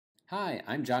Hi,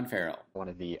 I'm John Farrell. One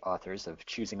of the authors of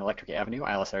Choosing Electric Avenue,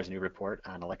 ILSR's new report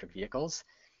on electric vehicles.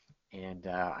 And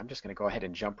I'm just going to go ahead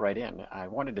and jump right in. I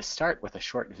wanted to start with a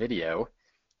short video,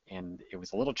 and it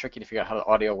was a little tricky to figure out how the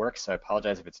audio works, so I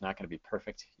apologize if it's not going to be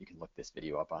perfect. You can look this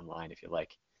video up online if you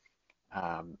like.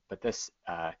 But this,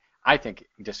 I think,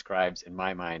 describes, in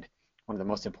my mind, one of the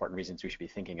most important reasons we should be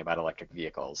thinking about electric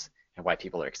vehicles and why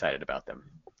people are excited about them.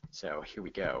 So here we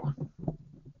go. Let's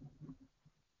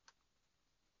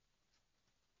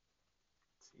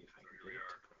see if I can get it to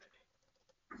play.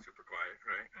 Super quiet,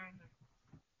 right?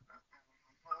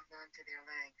 Holding on to their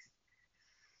legs.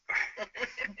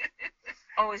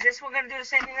 Oh, is this we're gonna do the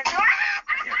same thing?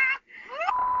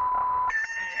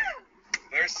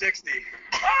 There's 60.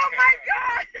 Oh my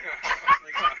God!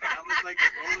 That was like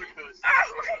a roller coaster.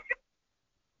 Oh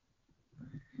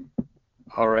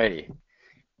my Alrighty.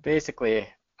 Basically,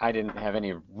 I didn't have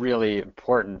any really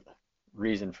important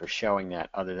reason for showing that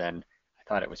other than I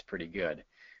thought it was pretty good.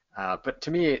 But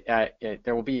to me,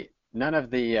 there will be none of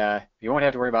the, you won't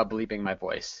have to worry about bleeping my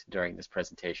voice during this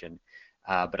presentation.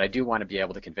 But I do want to be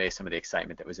able to convey some of the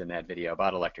excitement that was in that video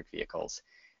about electric vehicles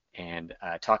and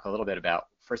talk a little bit about,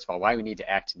 first of all, why we need to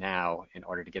act now in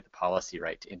order to get the policy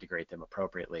right to integrate them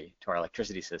appropriately to our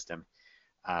electricity system.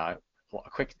 A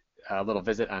quick little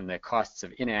visit on the costs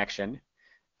of inaction,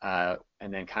 and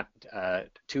then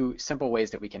two simple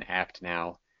ways that we can act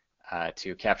now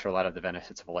to capture a lot of the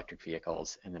benefits of electric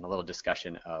vehicles, and then a little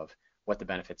discussion of what the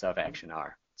benefits of action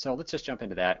are. So let's just jump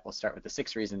into that. We'll start with the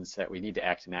 6 reasons that we need to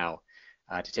act now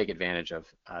to take advantage of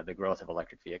the growth of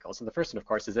electric vehicles. And the first one, of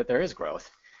course, is that there is growth.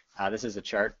 This is a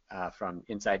chart from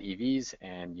Inside EVs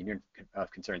and Union of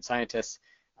Concerned Scientists.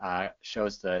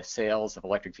 Shows the sales of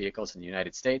electric vehicles in the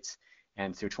United States.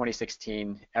 And through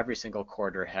 2016, every single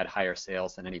quarter had higher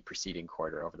sales than any preceding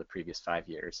quarter over the previous 5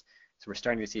 years. So we're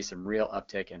starting to see some real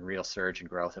uptick and real surge in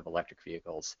growth of electric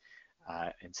vehicles.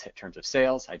 In terms of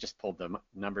sales, I just pulled the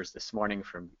numbers this morning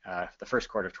from the first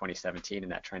quarter of 2017,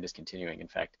 and that trend is continuing, in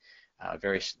fact,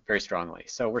 very, very strongly.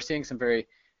 So we're seeing some very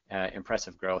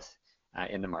impressive growth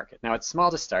in the market. Now, it's small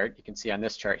to start. You can see on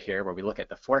this chart here where we look at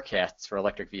the forecasts for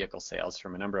electric vehicle sales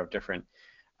from a number of different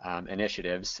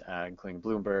initiatives, including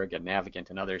Bloomberg and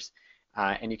Navigant and others.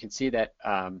 And you can see that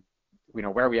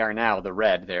where we are now, the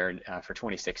red there for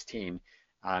 2016,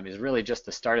 is really just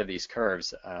the start of these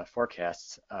curves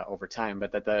forecasts over time,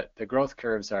 but that the growth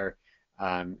curves are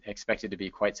expected to be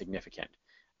quite significant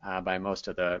by most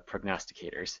of the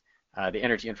prognosticators. The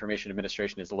Energy Information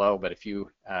Administration is low, but if you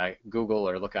Google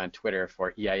or look on Twitter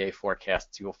for EIA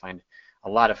forecasts, you will find a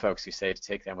lot of folks who say to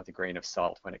take them with a grain of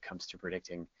salt when it comes to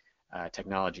predicting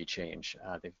technology change.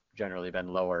 They've generally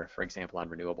been lower, for example, on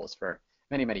renewables for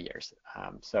many, many years.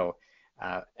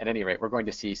 At any rate, we're going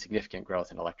to see significant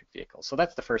growth in electric vehicles. So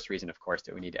that's the first reason, of course,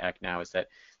 that we need to act now, is that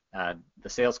the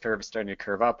sales curve is starting to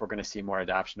curve up. We're going to see more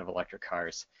adoption of electric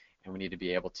cars, and we need to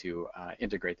be able to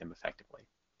integrate them effectively.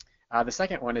 The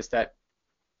second one is that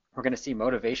we're going to see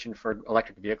motivation for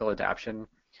electric vehicle adoption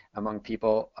among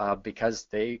people because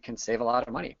they can save a lot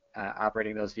of money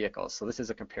operating those vehicles. So this is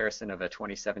a comparison of a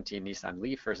 2017 Nissan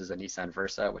Leaf versus a Nissan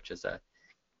Versa, which is a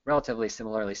relatively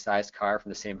similarly sized car from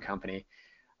the same company.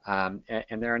 And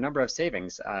there are a number of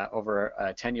savings. Over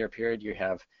a 10-year period, you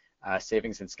have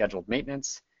savings in scheduled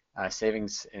maintenance,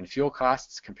 savings in fuel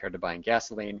costs compared to buying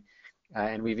gasoline,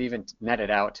 and we've even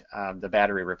netted out the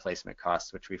battery replacement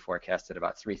costs, which we forecasted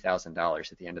about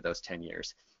 $3,000 at the end of those 10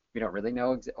 years. We don't really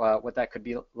know what that could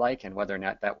be like and whether or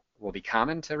not that will be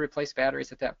common to replace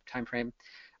batteries at that time frame,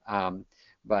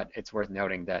 but it's worth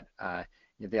noting that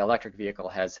the electric vehicle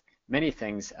has many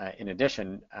things in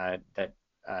addition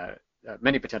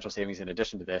many potential savings in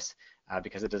addition to this,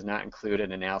 because it does not include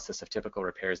an analysis of typical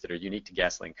repairs that are unique to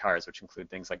gasoline cars, which include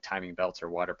things like timing belts or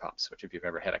water pumps, which if you've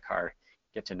ever had a car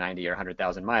get to 90 or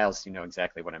 100,000 miles, you know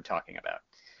exactly what I'm talking about.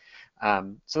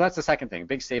 So that's the second thing.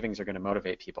 Big savings are going to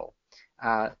motivate people.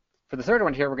 For the third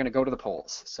one here, we're going to go to the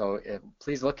polls. So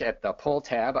please look at the poll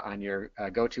tab on your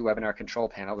GoToWebinar control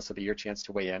panel. This will be your chance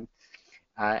to weigh in.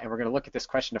 And we're going to look at this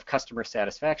question of customer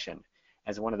satisfaction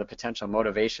as one of the potential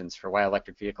motivations for why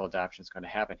electric vehicle adoption is going to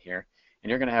happen here. And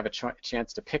you're going to have a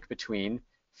chance to pick between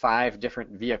 5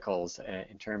 different vehicles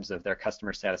in terms of their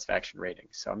customer satisfaction rating.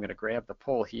 So I'm going to grab the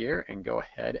poll here and go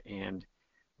ahead and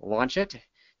launch it.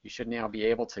 You should now be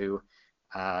able to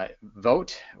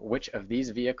vote which of these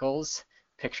vehicles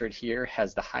pictured here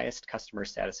has the highest customer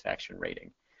satisfaction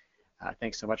rating.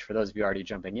 Thanks so much for those of you already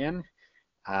jumping in.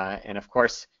 And of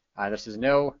course, this is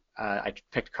I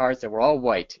picked cars that were all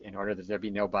white in order that there be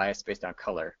no bias based on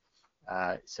color.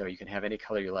 So you can have any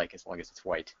color you like as long as it's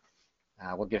white.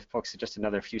 We'll give folks just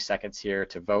another few seconds here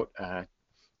to vote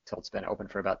until it's been open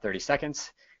for about 30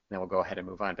 seconds, and then we'll go ahead and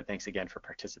move on. But thanks again for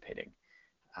participating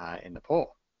in the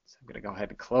poll. So I'm going to go ahead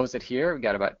and close it here. We've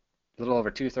got about a little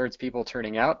over 2/3 people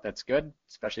turning out. That's good,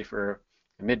 especially for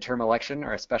a midterm election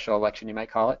or a special election, you might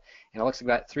call it. And it looks like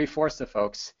about 3/4 of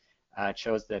folks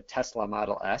chose the Tesla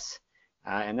Model S,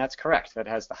 and that's correct. That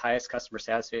has the highest customer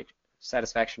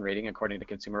satisfaction rating according to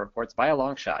Consumer Reports by a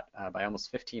long shot, by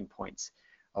almost 15 points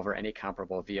over any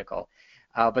comparable vehicle.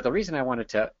 But the reason I wanted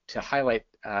to highlight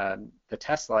the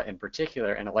Tesla in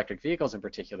particular and electric vehicles in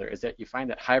particular is that you find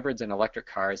that hybrids and electric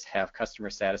cars have customer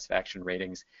satisfaction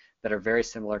ratings that are very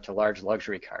similar to large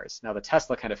luxury cars. Now the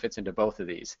Tesla kind of fits into both of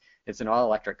these. It's an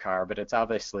all-electric car, but it's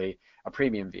obviously a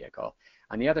premium vehicle.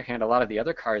 On the other hand, a lot of the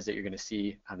other cars that you're going to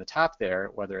see on the top there,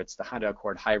 whether it's the Honda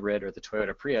Accord Hybrid or the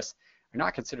Toyota Prius, are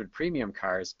not considered premium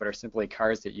cars, but are simply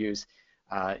cars that use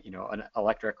an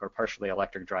electric or partially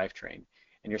electric drivetrain.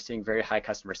 And you're seeing very high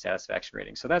customer satisfaction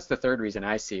ratings. So that's the third reason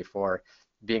I see for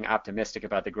being optimistic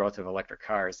about the growth of electric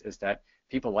cars, is that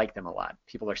people like them a lot.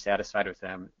 People are satisfied with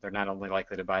them. They're not only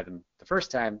likely to buy them the first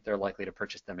time, they're likely to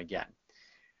purchase them again.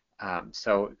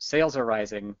 So sales are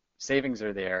rising, savings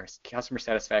are there, customer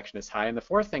satisfaction is high. And the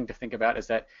fourth thing to think about is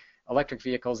that electric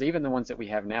vehicles, even the ones that we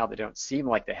have now that don't seem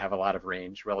like they have a lot of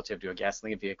range relative to a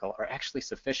gasoline vehicle, are actually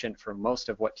sufficient for most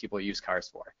of what people use cars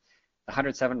for. The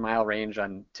 107-mile range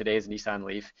on today's Nissan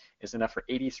Leaf is enough for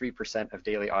 83% of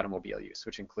daily automobile use,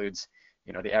 which includes,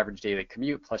 the average daily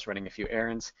commute plus running a few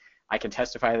errands. I can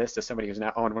testify this to somebody who's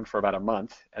now owned one for about a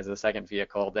month as a second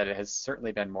vehicle, that it has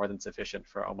certainly been more than sufficient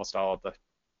for almost all of the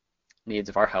needs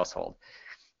of our household.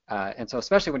 And so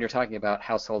especially when you're talking about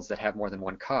households that have more than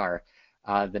one car,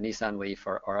 the Nissan Leaf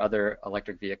or other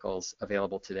electric vehicles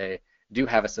available today do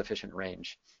have a sufficient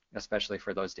range, especially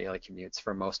for those daily commutes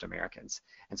for most Americans.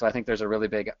 And so I think there's a really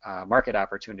big market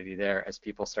opportunity there as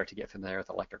people start to get familiar with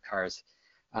electric cars.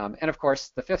 And of course,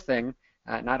 the fifth thing,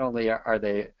 not only are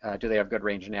they do they have good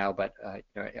range now, but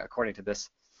according to this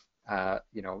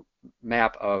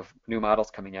map of new models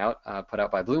coming out put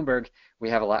out by Bloomberg, we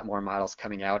have a lot more models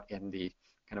coming out in the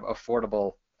kind of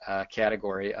affordable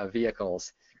category of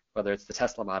vehicles, whether it's the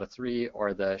Tesla Model 3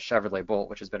 or the Chevrolet Bolt,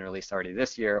 which has been released already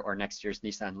this year, or next year's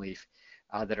Nissan Leaf,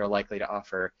 that are likely to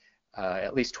offer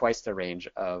at least twice the range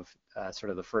of sort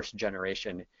of the first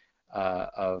generation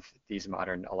of these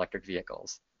modern electric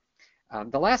vehicles.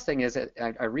 The last thing is that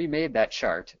I remade that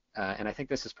chart, and I think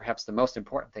this is perhaps the most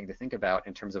important thing to think about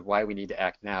in terms of why we need to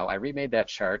act now. I remade that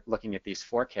chart looking at these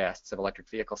forecasts of electric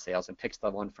vehicle sales and picked the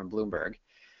one from Bloomberg.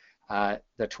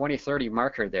 The 2030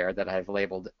 marker there that I've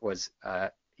labeled was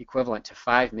equivalent to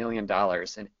 $5 million,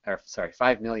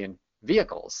 5 million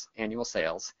vehicles annual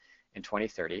sales in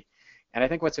 2030. And I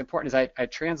think what's important is I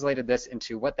translated this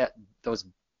into what those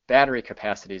battery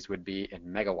capacities would be in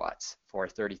megawatts for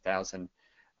 30,000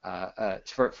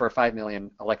 for 5 million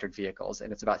electric vehicles,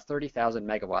 and it's about 30,000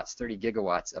 megawatts, 30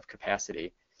 gigawatts of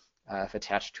capacity if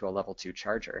attached to a level 2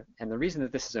 charger. And the reason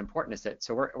that this is important is that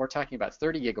we're talking about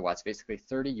 30 gigawatts, basically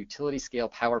 30 utility scale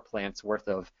power plants worth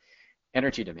of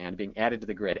energy demand being added to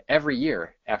the grid every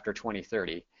year after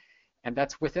 2030. And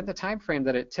that's within the time frame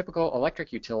that a typical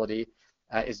electric utility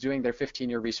is doing their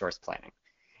 15-year resource planning.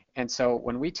 And so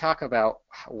when we talk about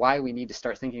why we need to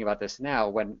start thinking about this now,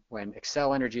 when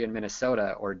Xcel Energy in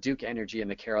Minnesota or Duke Energy in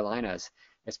the Carolinas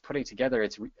is putting together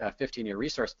its 15-year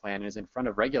resource plan and is in front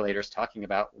of regulators talking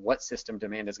about what system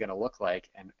demand is going to look like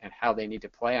and how they need to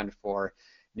plan for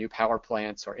new power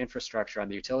plants or infrastructure on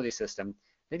the utility system,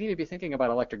 they need to be thinking about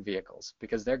electric vehicles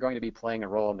because they're going to be playing a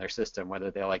role in their system whether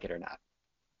they like it or not.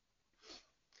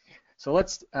 So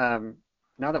let's,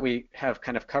 now that we have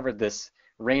kind of covered this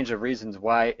range of reasons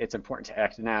why it's important to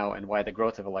act now and why the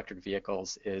growth of electric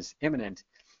vehicles is imminent,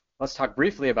 let's talk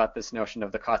briefly about this notion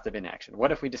of the cost of inaction.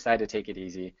 What if we decide to take it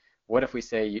easy? What if we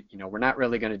say, we're not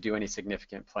really going to do any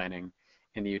significant planning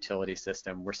in the utility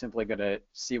system? We're simply going to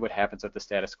see what happens with the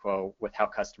status quo with how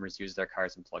customers use their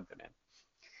cars and plug them in.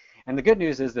 And the good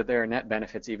news is that there are net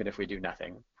benefits even if we do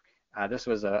nothing. This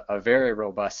was a very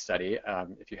robust study.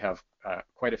 If you have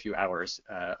quite a few hours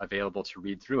available to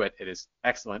read through it, it is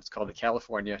excellent. It's called the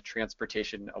California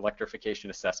Transportation Electrification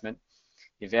Assessment.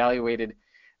 Evaluated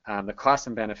the costs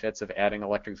and benefits of adding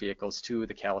electric vehicles to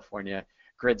the California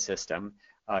grid system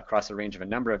across a range of a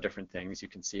number of different things. You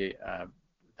can see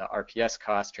the RPS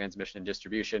cost, transmission and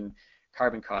distribution,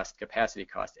 carbon cost, capacity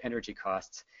cost, energy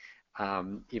costs.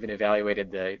 Even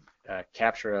evaluated the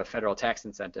capture of federal tax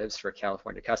incentives for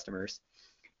California customers.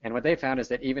 And what they found is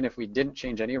that even if we didn't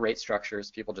change any rate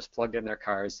structures, people just plugged in their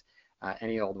cars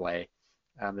any old way,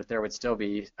 that there would still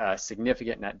be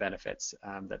significant net benefits,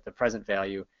 that the present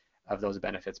value of those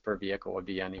benefits per vehicle would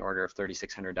be on the order of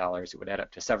 $3,600. It would add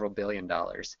up to several billion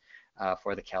dollars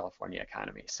for the California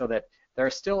economy. So that there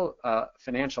are still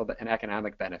financial and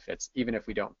economic benefits, even if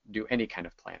we don't do any kind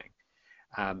of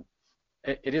planning.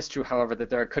 It is true, however, that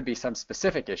there could be some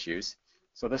specific issues.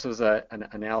 So this was an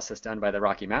analysis done by the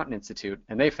Rocky Mountain Institute,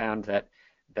 and they found that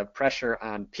the pressure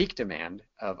on peak demand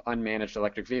of unmanaged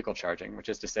electric vehicle charging, which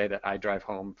is to say that I drive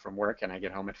home from work and I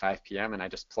get home at 5 p.m. and I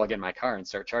just plug in my car and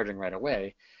start charging right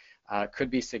away, could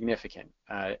be significant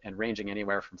and ranging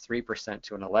anywhere from 3%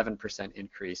 to an 11%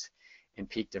 increase in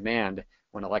peak demand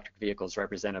when electric vehicles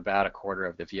represent about a quarter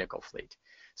of the vehicle fleet.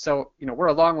 So, we're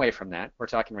a long way from that. We're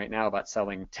talking right now about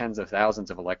selling tens of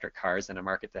thousands of electric cars in a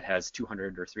market that has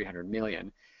 200 or 300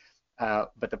 million.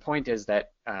 But the point is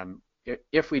that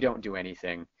if we don't do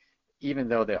anything, even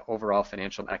though the overall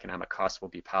financial and economic costs will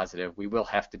be positive, we will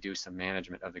have to do some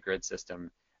management of the grid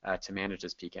system to manage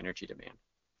this peak energy demand.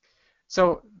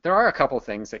 So there are a couple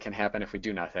things that can happen if we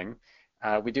do nothing.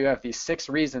 We do have these 6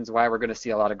 reasons why we're going to see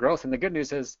a lot of growth, and the good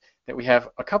news is that we have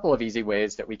a couple of easy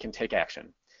ways that we can take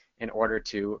action in order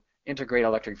to integrate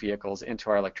electric vehicles into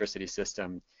our electricity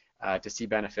system to see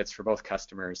benefits for both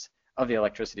customers of the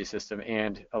electricity system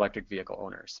and electric vehicle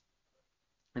owners.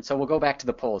 And so we'll go back to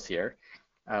the polls here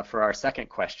for our second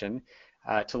question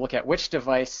to look at which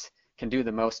device can do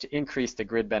the most to increase the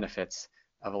grid benefits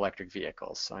of electric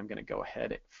vehicles. So I'm going to go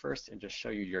ahead first and just show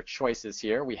you your choices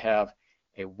here. We have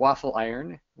a waffle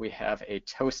iron, we have a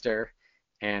toaster,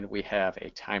 and we have a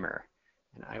timer.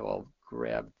 And I will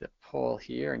grab the poll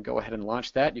here and go ahead and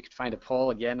launch that. You can find a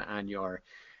poll again on your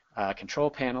control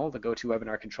panel, the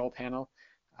GoToWebinar control panel,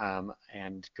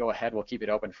 and go ahead. We'll keep it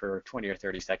open for 20 or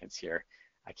 30 seconds here.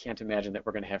 I can't imagine that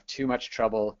we're going to have too much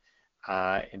trouble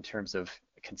in terms of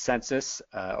consensus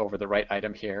over the right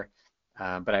item here,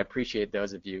 but I appreciate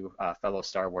those of you fellow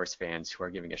Star Wars fans who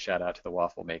are giving a shout out to the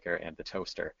waffle maker and the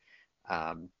toaster.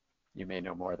 You may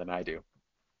know more than I do.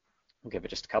 We'll give it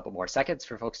just a couple more seconds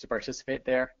for folks to participate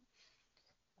there.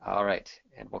 All right,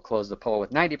 and we'll close the poll with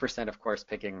 90%, of course,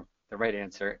 picking the right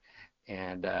answer.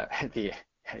 And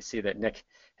I see that Nick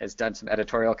has done some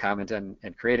editorial comment in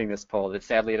creating this poll that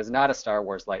sadly it is not a Star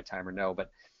Wars light timer, no, but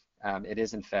it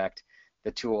is in fact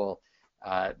the tool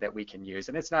that we can use.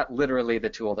 And it's not literally the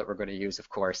tool that we're going to use, of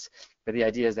course, but the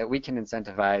idea is that we can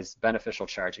incentivize beneficial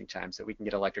charging times, that we can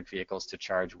get electric vehicles to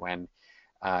charge when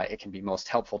it can be most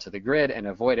helpful to the grid and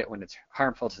avoid it when it's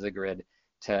harmful to the grid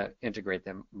to integrate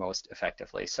them most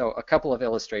effectively. So a couple of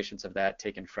illustrations of that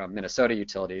taken from Minnesota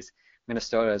utilities.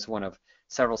 Minnesota is one of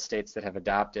several states that have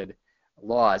adopted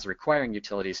laws requiring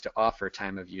utilities to offer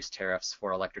time of use tariffs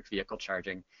for electric vehicle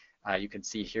charging. You can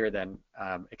see here then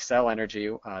Xcel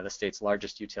Energy, the state's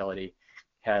largest utility,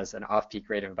 has an off-peak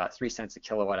rate of about 3 cents a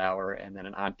kilowatt hour and then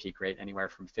an on-peak rate anywhere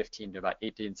from 15 to about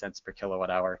 18 cents per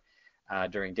kilowatt hour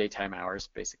during daytime hours,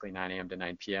 basically 9 a.m. to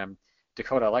 9 p.m.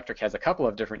 Dakota Electric has a couple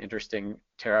of different interesting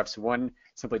tariffs. One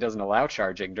simply doesn't allow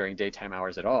charging during daytime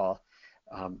hours at all.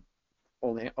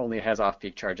 Only has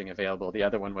off-peak charging available. The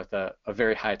other one with a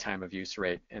very high time of use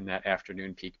rate in that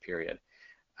afternoon peak period,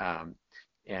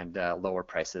 and lower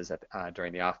prices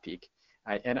during the off-peak.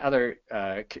 And other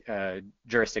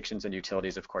jurisdictions and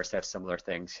utilities, of course, have similar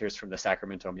things. Here's from the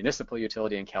Sacramento Municipal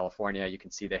Utility in California. You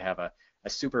can see they have a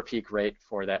super peak rate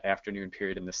for that afternoon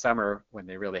period in the summer when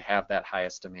they really have that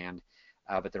highest demand.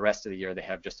 But the rest of the year they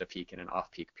have just a peak and an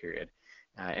off-peak period.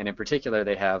 And in particular,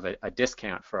 they have a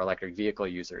discount for electric vehicle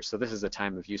users. So this is a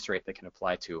time of use rate that can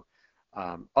apply to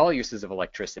all uses of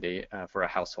electricity for a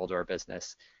household or a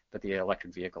business, but the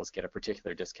electric vehicles get a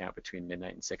particular discount between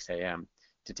midnight and 6 a.m.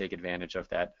 to take advantage of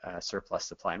that surplus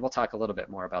supply. And we'll talk a little bit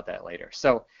more about that later.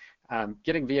 So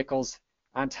getting vehicles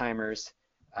on timers,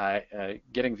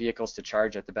 getting vehicles to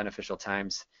charge at the beneficial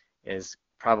times is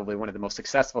probably one of the most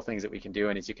successful things that we can do.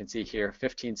 And as you can see here,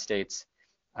 15 states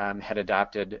had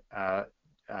adopted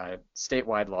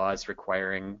statewide laws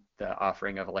requiring the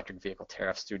offering of electric vehicle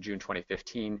tariffs through June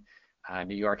 2015.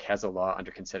 New York has a law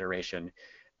under consideration,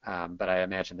 but I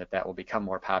imagine that that will become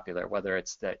more popular, whether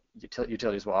it's that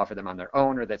utilities will offer them on their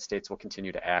own or that states will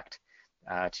continue to act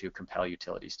to compel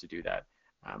utilities to do that.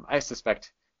 I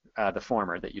suspect the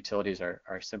former, that utilities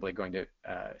are simply going to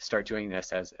start doing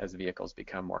this as vehicles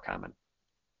become more common.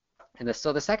 And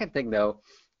so the second thing, though,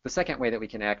 the second way that we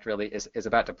can act really is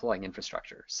about deploying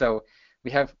infrastructure. So we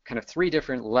have kind of 3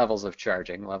 different levels of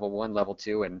charging: level 1, level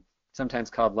 2, and sometimes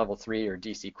called level 3 or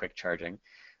DC quick charging.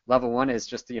 Level 1 is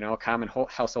just a common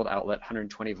household outlet,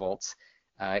 120 volts.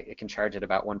 It can charge at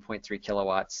about 1.3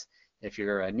 kilowatts. If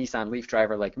you're a Nissan Leaf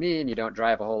driver like me and you don't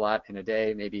drive a whole lot in a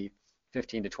day, maybe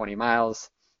 15 to 20 miles,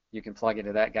 you can plug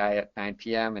into that guy at 9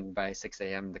 p.m. and by 6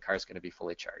 a.m. the car's going to be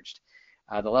fully charged.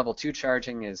 The level 2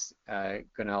 charging is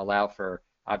going to allow for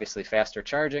obviously faster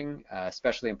charging,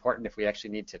 especially important if we actually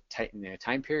need to tighten the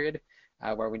time period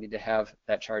where we need to have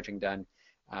that charging done.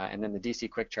 And then the DC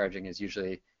quick charging is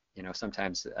usually,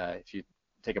 sometimes if you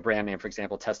take a brand name, for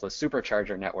example, Tesla's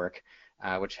supercharger network,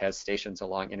 which has stations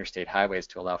along interstate highways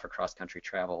to allow for cross-country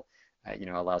travel,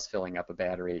 allows filling up a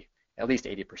battery at least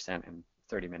 80% in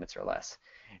 30 minutes or less.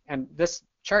 And this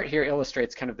chart here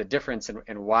illustrates kind of the difference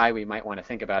in why we might want to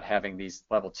think about having these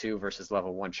level 2 versus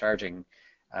level 1 charging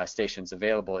stations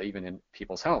available even in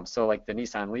people's homes. So like the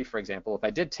Nissan Leaf, for example, if I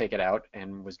did take it out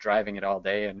and was driving it all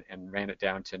day and ran it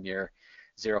down to near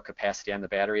zero capacity on the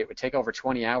battery, it would take over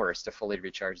 20 hours to fully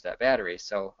recharge that battery.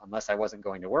 So unless I wasn't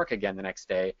going to work again the next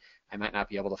day, I might not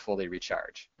be able to fully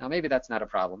recharge. Now maybe that's not a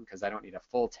problem because I don't need a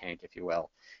full tank, if you will,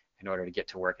 in order to get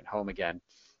to work and home again.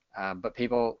 But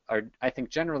people are, I think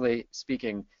generally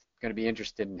speaking, going to be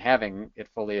interested in having it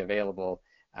fully available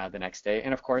the next day.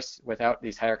 And of course, without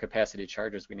these higher capacity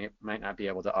chargers, we might not be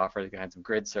able to offer the kinds of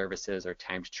grid services or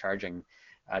timed charging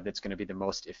that's going to be the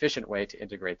most efficient way to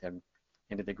integrate them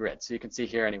into the grid. So you can see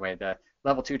here anyway, the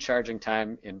level 2 charging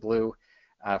time in blue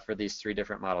for these 3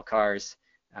 different model cars,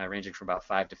 ranging from about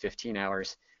 5 to 15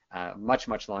 hours, much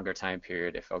longer time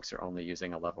period if folks are only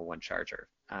using a level 1 charger.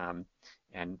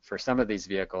 And for some of these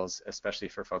vehicles, especially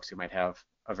for folks who might have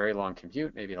a very long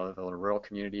commute, maybe live in a rural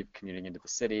community, commuting into the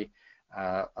city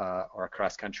or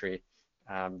across country,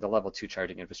 the level 2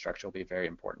 charging infrastructure will be very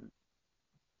important.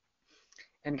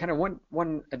 And kind of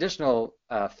one additional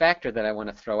factor that I want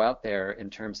to throw out there in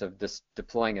terms of this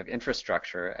deploying of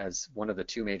infrastructure as one of the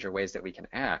 2 major ways that we can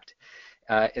act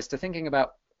is to thinking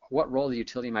about what role the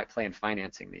utility might play in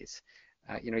financing these.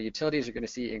 Utilities are going to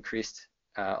see increased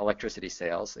electricity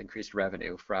sales, increased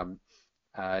revenue from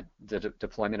the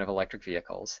deployment of electric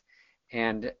vehicles.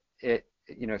 And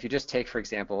if you just take, for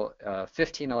example,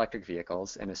 15 electric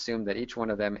vehicles and assume that each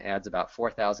one of them adds about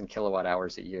 4,000 kilowatt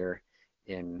hours a year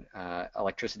in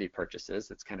electricity purchases,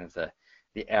 that's kind of the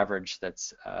average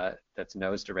that's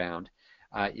nosed around.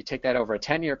 You take that over a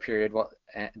 10-year period,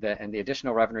 and the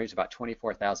additional revenue is about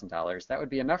 $24,000. That would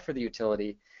be enough for the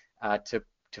utility to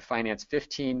finance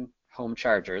 15 home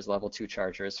chargers, level 2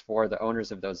 chargers, for the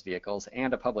owners of those vehicles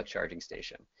and a public charging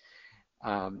station.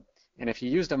 And if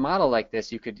you used a model like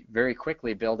this, you could very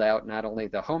quickly build out not only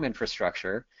the home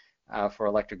infrastructure for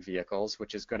electric vehicles,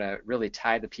 which is going to really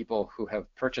tie the people who have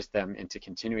purchased them into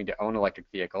continuing to own electric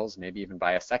vehicles, maybe even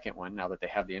buy a second one now that they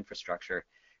have the infrastructure,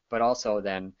 but also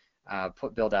then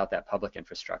build out that public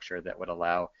infrastructure that would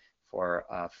allow for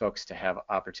folks to have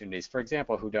opportunities, for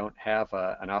example, who don't have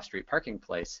an off-street parking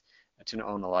place to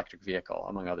own an electric vehicle,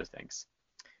 among other things.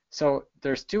 So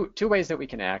there's two ways that we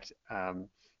can act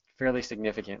fairly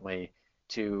significantly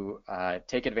to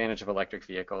take advantage of electric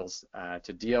vehicles,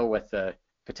 to deal with the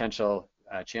potential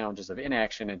challenges of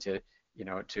inaction, and to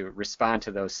respond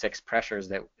to those 6 pressures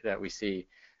that we see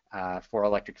for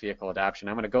electric vehicle adoption.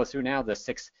 I'm going to go through now the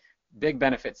 6 big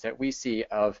benefits that we see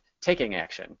of taking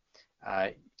action,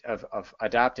 of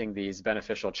adopting these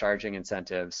beneficial charging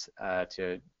incentives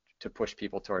to push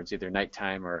people towards either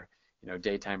nighttime or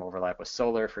daytime overlap with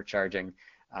solar for charging,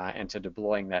 and to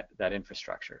deploying that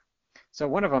infrastructure. So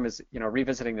one of them is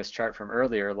revisiting this chart from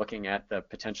earlier, looking at the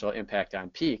potential impact on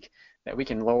peak, that we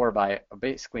can lower by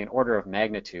basically an order of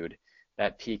magnitude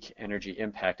that peak energy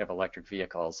impact of electric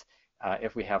vehicles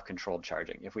if we have controlled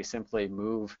charging. If we simply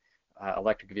move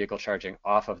electric vehicle charging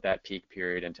off of that peak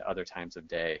period into other times of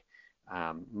day,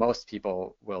 most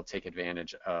people will take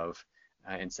advantage of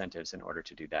incentives in order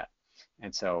to do that.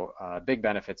 And so big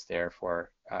benefits there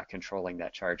for controlling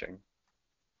that charging.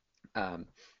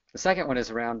 The second one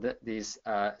is around these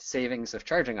savings of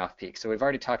charging off peak. So we've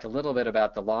already talked a little bit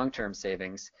about the long-term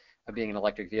savings of being an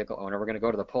electric vehicle owner. We're going to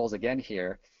go to the polls again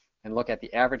here and look at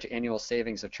the average annual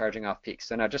savings of charging off peak.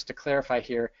 So now just to clarify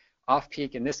here, off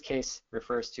peak in this case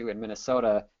refers to, in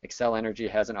Minnesota, Xcel Energy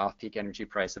has an off-peak energy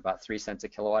price of about 3 cents a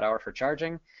kilowatt hour for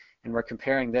charging, and we're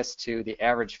comparing this to the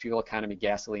average fuel economy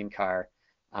gasoline car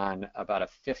on about a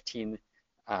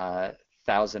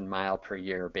 15,000 mile per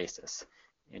year basis.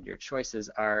 And your choices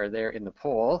are there in the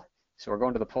poll. So we're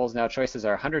going to the polls now. Choices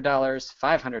are $100,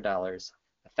 $500,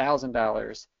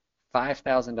 $1,000,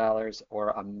 $5,000,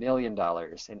 or $1 million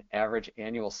in average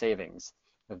annual savings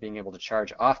of being able to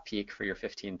charge off peak for your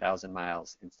 15,000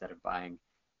 miles instead of buying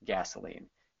gasoline,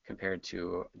 compared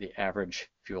to the average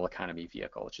fuel economy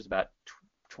vehicle, which is about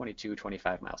 22,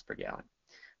 25 miles per gallon.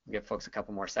 We'll give folks a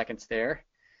couple more seconds there.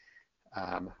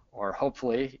 Or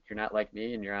hopefully you're not like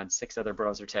me and you're on 6 other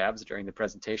browser tabs during the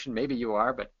presentation. Maybe you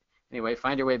are, but anyway,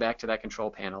 find your way back to that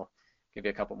control panel. Give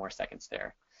you a couple more seconds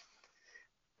there.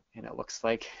 And it looks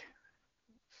like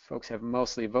folks have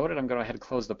mostly voted. I'm going to go ahead and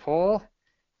close the poll.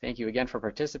 Thank you again for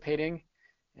participating.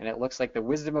 And it looks like the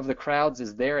wisdom of the crowds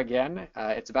is there again.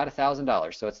 It's about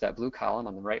 $1,000, so it's that blue column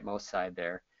on the rightmost side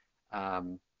there.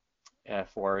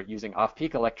 For using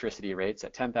off-peak electricity rates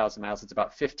at 10,000 miles, it's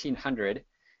about 1,500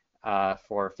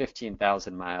 for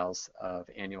 15,000 miles of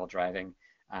annual driving.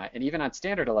 And even on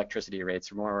standard electricity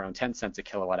rates, more around 10 cents a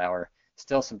kilowatt hour,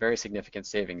 still some very significant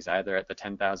savings, either at the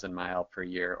 10,000 mile per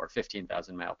year or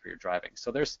 15,000 mile per year driving.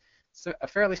 So there's a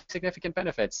fairly significant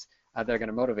benefits that are going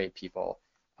to motivate people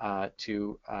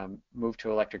to move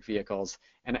to electric vehicles.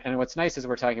 And what's nice is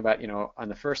we're talking about, on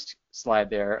the first slide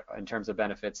there in terms of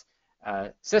benefits,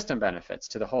 system benefits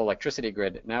to the whole electricity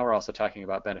grid. Now we're also talking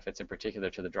about benefits in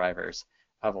particular to the drivers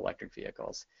of electric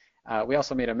vehicles. We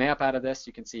also made a map out of this.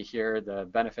 You can see here the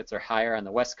benefits are higher on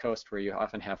the West Coast, where you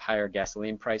often have higher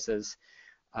gasoline prices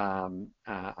on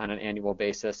an annual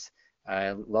basis,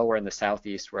 lower in the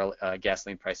Southeast, where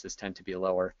gasoline prices tend to be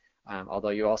lower, although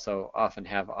you also often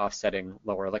have offsetting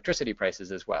lower electricity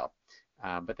prices as well.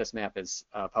 But this map is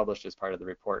published as part of the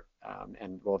report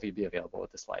and will be available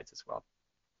with the slides as well.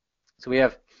 So we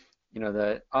have,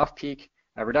 the off-peak,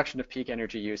 reduction of peak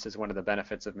energy use is one of the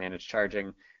benefits of managed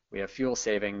charging. We have fuel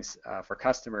savings for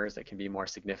customers that can be more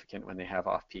significant when they have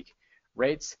off-peak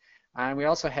rates. And we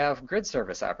also have grid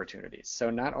service opportunities. So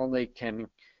not only can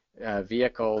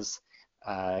vehicles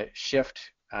shift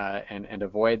and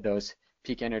avoid those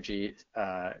peak energy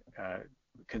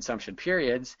consumption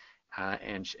periods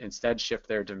and instead shift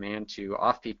their demand to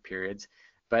off-peak periods,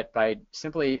 but by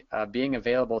simply being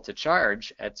available to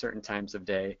charge at certain times of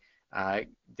day,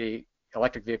 the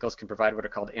electric vehicles can provide what are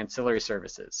called ancillary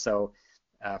services. So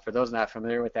for those not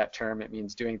familiar with that term, it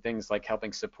means doing things like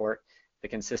helping support the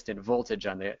consistent voltage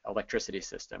on the electricity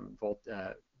system.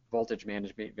 Voltage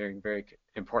management very, very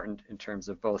important in terms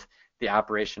of both the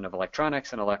operation of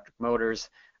electronics and electric motors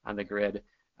on the grid,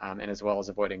 and as well as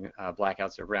avoiding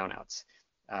blackouts or brownouts.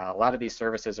 A lot of these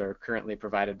services are currently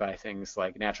provided by things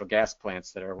like natural gas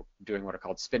plants that are doing what are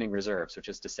called spinning reserves, which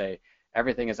is to say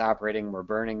everything is operating, we're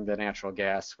burning the natural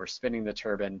gas, we're spinning the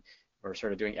turbine, we're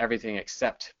sort of doing everything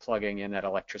except plugging in that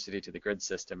electricity to the grid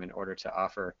system in order to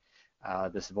offer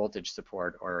this voltage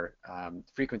support or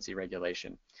frequency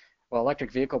regulation. Well,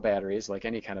 electric vehicle batteries, like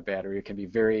any kind of battery, can be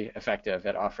very effective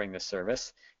at offering this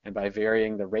service, and by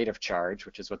varying the rate of charge,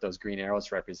 which is what those green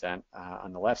arrows represent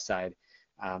on the left side,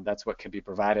 that's what can be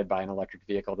provided by an electric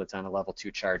vehicle that's on a level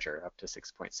 2 charger, up to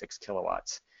 6.6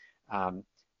 kilowatts.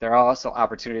 There are also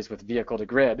opportunities with vehicle to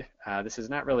grid. This is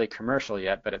not really commercial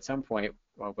yet, but at some point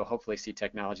we'll hopefully see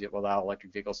technology that will allow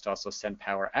electric vehicles to also send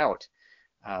power out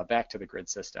back to the grid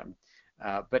system.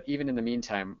 But even in the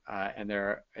meantime, and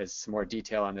there is some more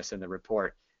detail on this in the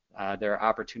report, there are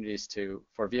opportunities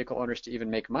for vehicle owners to even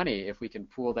make money if we can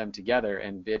pool them together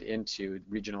and bid into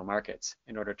regional markets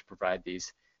in order to provide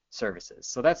these services.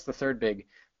 So that's the third big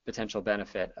potential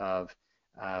benefit of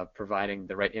providing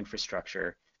the right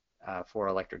infrastructure for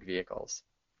electric vehicles.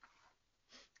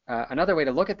 Another way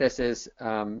to look at this is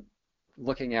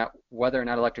looking at whether or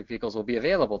not electric vehicles will be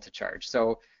available to charge.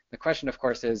 So the question, of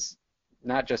course, is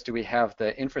not just do we have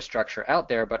the infrastructure out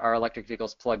there, but are electric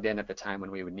vehicles plugged in at the time when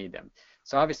we would need them?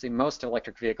 So obviously most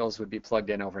electric vehicles would be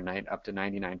plugged in overnight, up to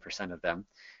 99% of them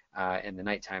in the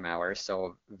nighttime hours,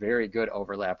 so very good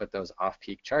overlap with those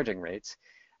off-peak charging rates.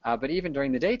 But even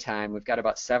during the daytime, we've got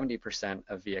about 70%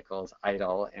 of vehicles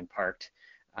idle and parked,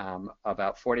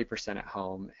 about 40% at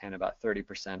home, and about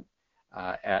 30%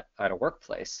 at a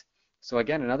workplace. So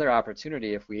again, another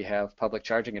opportunity if we have public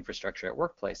charging infrastructure at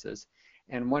workplaces.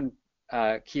 And one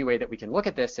key way that we can look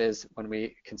at this is when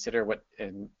we consider what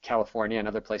in California and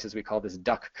other places we call this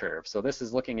duck curve. So this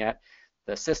is looking at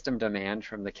the system demand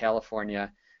from the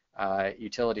California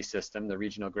utility system, the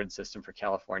regional grid system for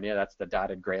California. That's the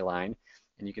dotted gray line.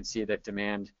 And you can see that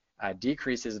demand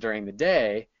decreases during the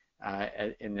day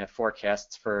in the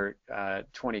forecasts for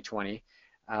 2020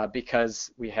 because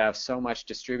we have so much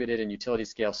distributed and utility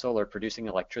scale solar producing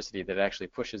electricity that it actually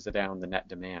pushes down the net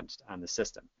demand on the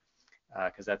system.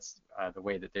 Because that's the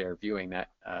way that they're viewing that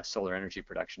solar energy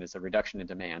production is a reduction in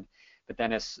demand. But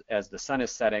then as the sun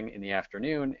is setting in the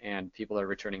afternoon and people are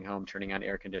returning home, turning on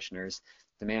air conditioners,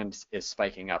 demand is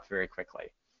spiking up very quickly.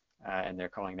 And they're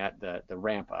calling that the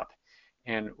ramp up.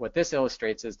 And what this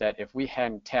illustrates is that if we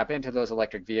tap into those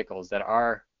electric vehicles that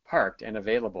are parked and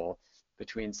available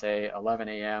between, say, 11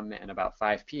 a.m. and about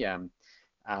 5 p.m.,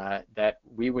 that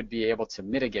we would be able to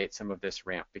mitigate some of this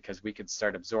ramp because we could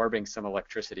start absorbing some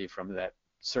electricity from that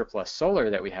surplus solar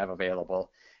that we have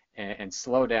available and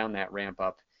slow down that ramp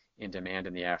up in demand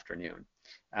in the afternoon.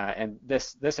 And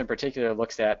this in particular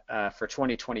looks at, for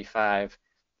 2025,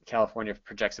 California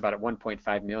projects about at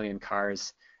 1.5 million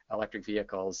cars, electric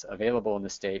vehicles available in the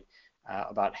state.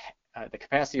 About the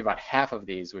capacity of about half of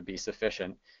these would be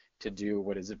sufficient to do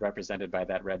what is represented by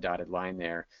that red dotted line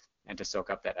there and to soak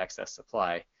up that excess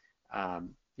supply.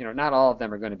 Not all of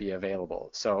them are going to be available.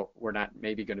 So we're not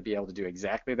maybe going to be able to do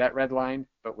exactly that red line,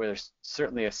 but there's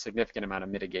certainly a significant amount of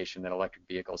mitigation that electric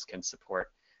vehicles can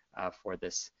support for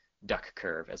this duck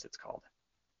curve, as it's called.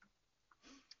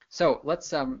 So let's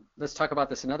talk about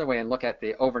this another way and look at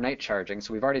the overnight charging.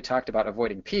 So we've already talked about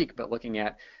avoiding peak, but looking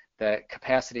at the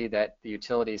capacity that the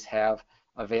utilities have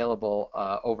available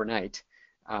overnight.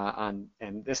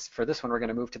 For this one, we're going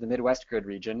to move to the Midwest grid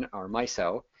region, or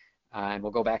MISO, and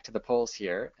we'll go back to the poles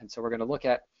here. And so we're going to look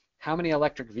at how many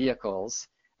electric vehicles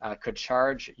could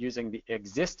charge using the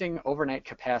existing overnight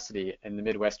capacity in the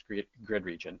Midwest grid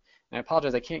region. And I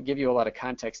apologize, I can't give you a lot of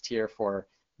context here for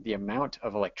the amount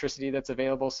of electricity that's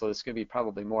available, so this could be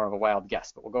probably more of a wild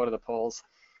guess, but we'll go to the polls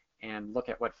and look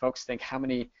at what folks think, how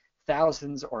many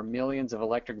thousands or millions of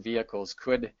electric vehicles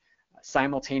could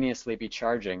simultaneously be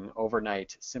charging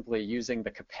overnight simply using the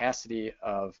capacity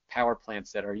of power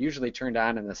plants that are usually turned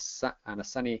on on a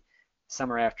sunny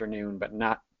summer afternoon but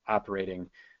not operating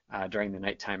during the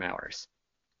nighttime hours.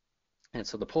 And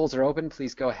so the polls are open.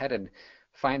 Please go ahead and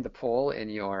find the poll in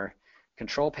your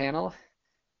control panel.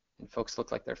 And folks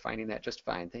look like they're finding that just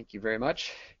fine. Thank you very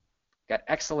much. Got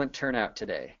excellent turnout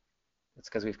today. That's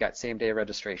because we've got same-day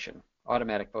registration,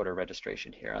 automatic voter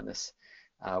registration here on this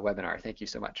webinar. Thank you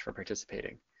so much for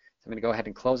participating. So I'm going to go ahead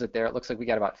and close it there. It looks like we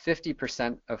got about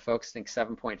 50% of folks think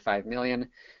 7.5 million,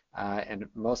 and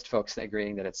most folks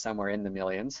agreeing that it's somewhere in the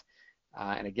millions.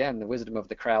 And again, the wisdom of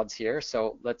the crowds here.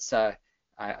 So let's, I'm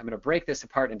going to break this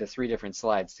apart into 3 different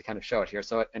slides to kind of show it here.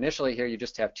 So initially here you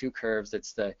just have 2 curves.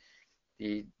 It's the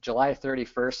July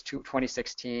 31st,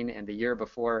 2016 and the year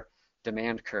before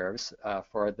demand curves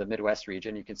for the Midwest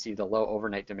region. You can see the low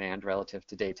overnight demand relative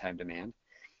to daytime demand.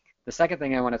 The second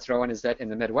thing I want to throw in is that in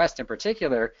the Midwest in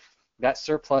particular, that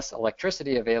surplus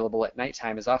electricity available at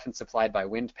nighttime is often supplied by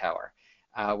wind power,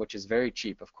 which is very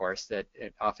cheap, of course, that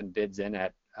it often bids in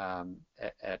at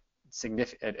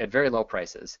very low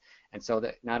prices. And so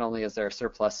that not only is there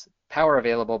surplus power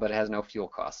available, but it has no fuel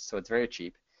costs, so it's very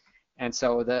cheap. And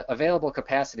so the available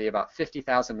capacity, about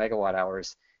 50,000 megawatt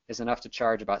hours, is enough to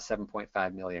charge about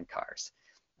 7.5 million cars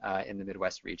in the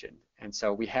Midwest region. And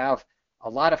so we have a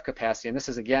lot of capacity, and this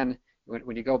is again,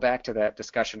 when you go back to that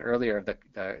discussion earlier of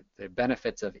the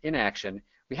benefits of inaction,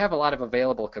 we have a lot of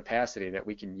available capacity that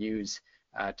we can use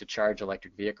to charge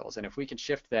electric vehicles. And if we can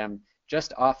shift them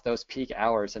just off those peak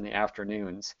hours in the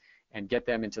afternoons and get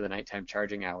them into the nighttime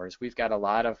charging hours, we've got a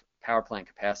lot of power plant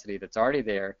capacity that's already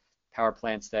there, power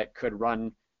plants that could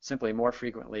run simply more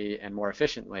frequently and more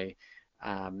efficiently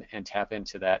and tap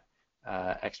into that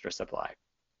extra supply.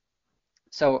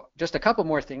 So just a couple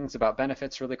more things about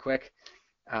benefits really quick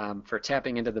for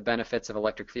tapping into the benefits of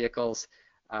electric vehicles.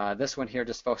 This one here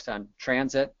just focused on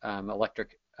transit,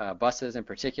 electric buses in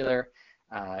particular,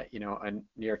 a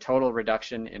near total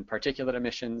reduction in particulate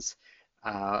emissions.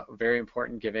 Very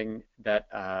important given that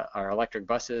our electric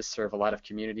buses serve a lot of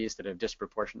communities that have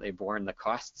disproportionately borne the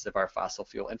costs of our fossil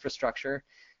fuel infrastructure.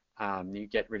 You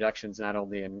get reductions not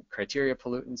only in criteria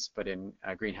pollutants, but in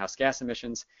greenhouse gas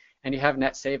emissions, and you have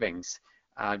net savings.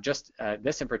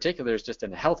 This in particular is just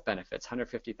in the health benefits,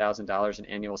 $150,000 in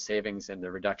annual savings in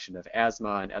the reduction of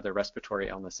asthma and other respiratory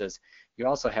illnesses. You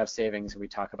also have savings, and we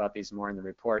talk about these more in the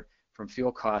report, from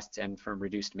fuel costs and from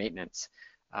reduced maintenance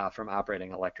from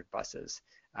operating electric buses.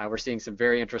 We're seeing some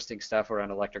very interesting stuff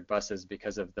around electric buses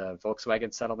because of the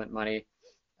Volkswagen settlement money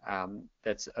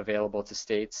that's available to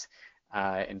states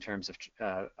in terms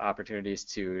of opportunities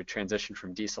to transition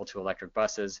from diesel to electric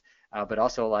buses, but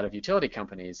also a lot of utility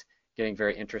companies getting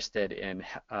very interested in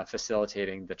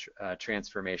facilitating the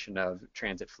transformation of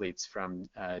transit fleets from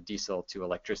diesel to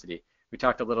electricity. We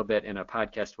talked a little bit in a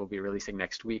podcast we'll be releasing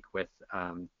next week with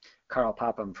Carl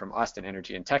Popham from Austin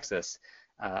Energy in Texas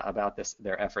about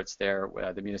their efforts there,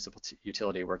 the municipal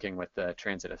utility working with the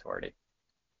transit authority.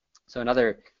 So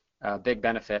another big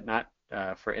benefit, not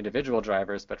for individual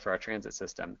drivers, but for our transit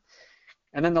system.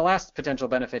 And then the last potential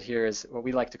benefit here is what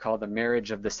we like to call the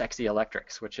marriage of the sexy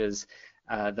electrics, which is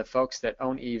the folks that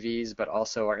own EVs but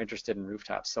also are interested in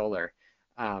rooftop solar.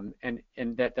 And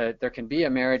that there can be a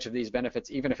marriage of these benefits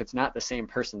even if it's not the same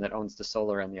person that owns the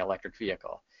solar and the electric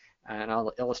vehicle. And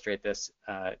I'll illustrate this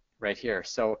right here.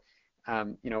 So,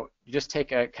 you just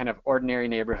take a kind of ordinary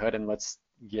neighborhood and let's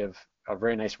give a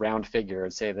very nice round figure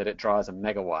and say that it draws a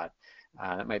megawatt.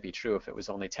 That might be true if it was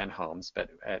only 10 homes, but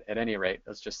at any rate,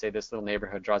 let's just say this little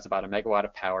neighborhood draws about a megawatt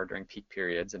of power during peak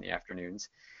periods in the afternoons.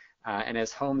 And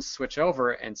as homes switch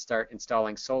over and start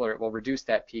installing solar, it will reduce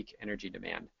that peak energy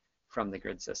demand from the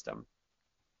grid system.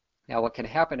 Now, what can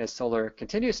happen as solar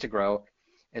continues to grow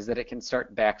is that it can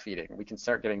start backfeeding. We can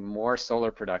start getting more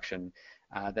solar production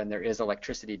than there is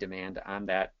electricity demand on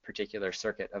that particular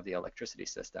circuit of the electricity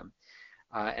system.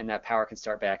 And that power can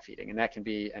start backfeeding. And that can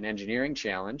be an engineering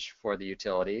challenge for the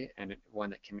utility and one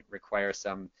that can require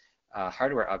some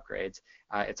hardware upgrades.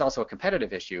 It's also a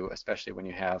competitive issue, especially when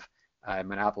you have a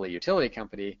monopoly utility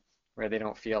company where they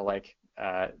don't feel like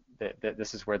that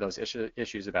this is where those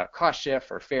issues about cost shift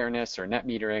or fairness or net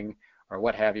metering or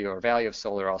what have you, or value of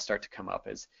solar all start to come up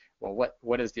as, well,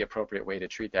 what is the appropriate way to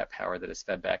treat that power that is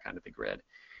fed back onto the grid?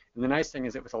 And the nice thing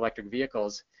is that with electric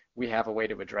vehicles, we have a way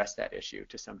to address that issue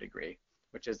to some degree,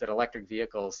 which is that electric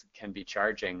vehicles can be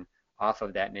charging off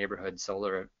of that neighborhood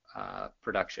solar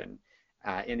production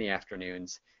in the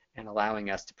afternoons and allowing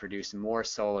us to produce more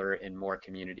solar in more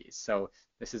communities. So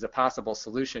this is a possible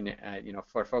solution,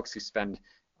 for folks who spend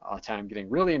time getting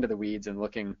really into the weeds and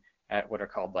looking at what are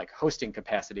called like hosting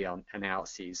capacity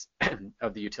analyses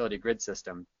of the utility grid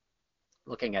system,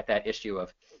 looking at that issue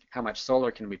of how much solar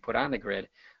can we put on the grid.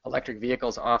 Electric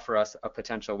vehicles offer us a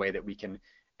potential way that we can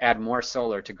add more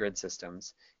solar to grid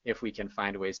systems if we can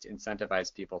find ways to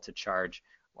incentivize people to charge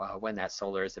when that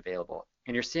solar is available.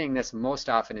 And you're seeing this most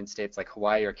often in states like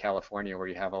Hawaii or California, where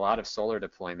you have a lot of solar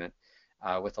deployment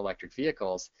with electric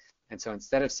vehicles. And so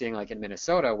instead of seeing like in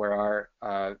Minnesota, where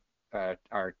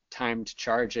our timed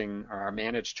charging or our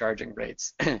managed charging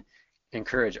rates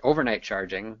encourage overnight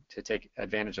charging to take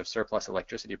advantage of surplus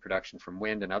electricity production from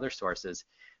wind and other sources,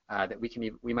 that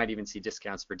we might even see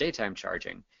discounts for daytime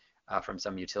charging from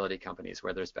some utility companies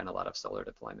where there's been a lot of solar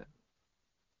deployment.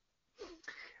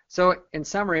 So in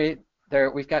summary,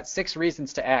 we've got 6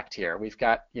 reasons to act here. We've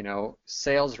got,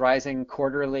 sales rising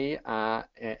quarterly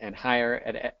and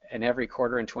higher in every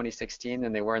quarter in 2016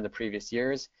 than they were in the previous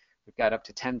years. We've got up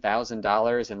to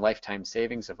 $10,000 in lifetime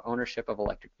savings of ownership of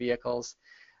electric vehicles.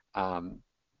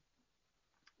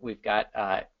 We've got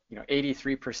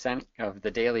 83% of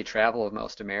the daily travel of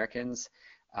most Americans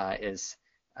is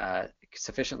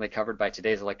sufficiently covered by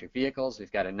today's electric vehicles.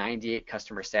 We've got a 98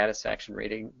 customer satisfaction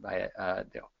rating by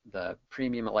the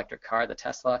premium electric car, the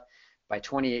Tesla. By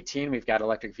 2018, we've got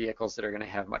electric vehicles that are going to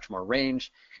have much more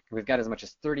range. And we've got as much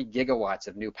as 30 gigawatts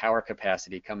of new power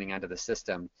capacity coming onto the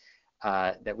system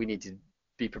that we need to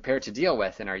be prepared to deal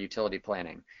with in our utility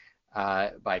planning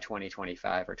by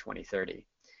 2025 or 2030.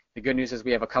 The good news is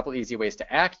we have a couple easy ways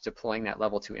to act, deploying that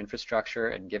level 2 infrastructure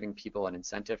and giving people an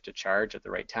incentive to charge at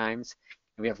the right times.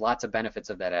 And we have lots of benefits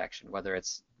of that action, whether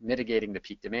it's mitigating the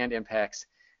peak demand impacts,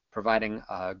 providing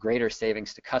greater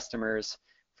savings to customers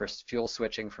for fuel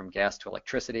switching from gas to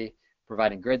electricity,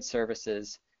 providing grid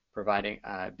services,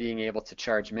 being able to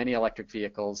charge many electric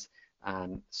vehicles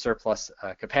on surplus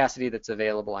capacity that's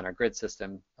available on our grid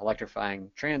system, electrifying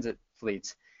transit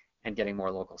fleets, and getting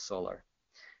more local solar.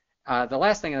 The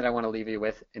last thing that I want to leave you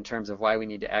with in terms of why we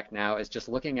need to act now is just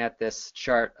looking at this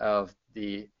chart of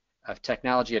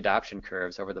technology adoption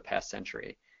curves over the past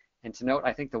century. And to note,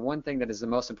 I think the one thing that is the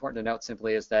most important to note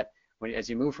simply is that as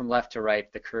you move from left to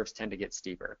right, the curves tend to get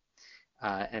steeper.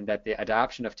 And that the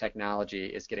adoption of technology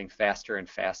is getting faster and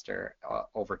faster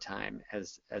over time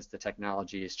as the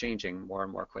technology is changing more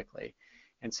and more quickly.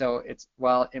 And so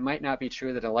while it might not be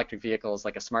true that an electric vehicle is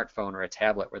like a smartphone or a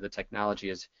tablet where the technology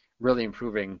is really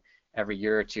improving every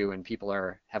year or two and people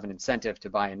have an incentive to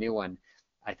buy a new one,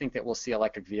 I think that we'll see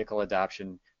electric vehicle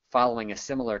adoption following a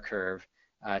similar curve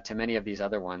to many of these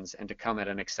other ones and to come at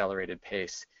an accelerated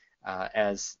pace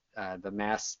as the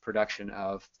mass production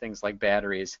of things like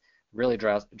batteries really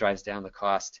drives down the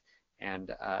cost,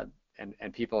 and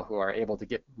people who are able to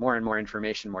get more and more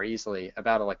information more easily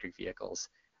about electric vehicles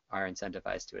are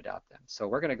incentivized to adopt them. So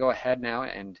we're going to go ahead now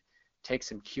and take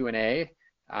some Q&A.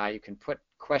 You can put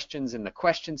questions in the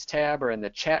questions tab or in the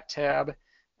chat tab.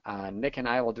 Nick and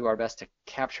I will do our best to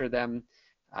capture them.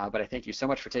 But I thank you so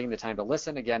much for taking the time to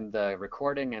listen. Again, the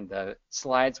recording and the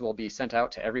slides will be sent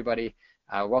out to everybody.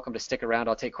 Welcome to stick around.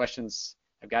 I'll take questions.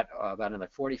 I've got about another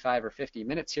 45 or 50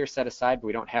 minutes here set aside, but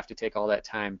we don't have to take all that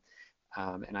time.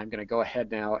 And I'm going to go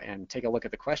ahead now and take a look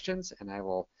at the questions, and I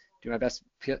will do my best.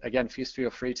 Again,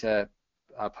 feel free to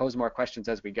pose more questions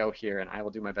as we go here, and I will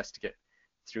do my best to get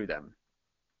through them.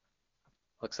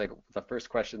 Looks like the first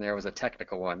question there was a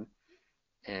technical one,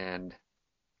 and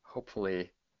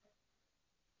hopefully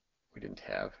we didn't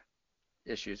have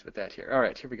issues with that here. All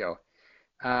right, here we go.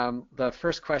 The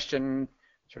first question,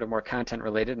 sort of more content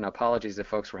related, and apologies if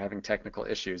folks were having technical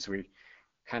issues. We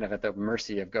kind of at the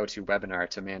mercy of GoToWebinar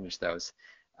to manage those.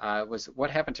 was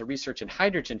what happened to research in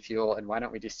hydrogen fuel, and why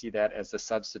don't we just see that as a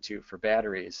substitute for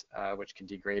batteries, which can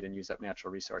degrade and use up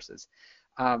natural resources?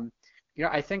 Um,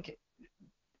 I think,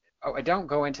 oh, I don't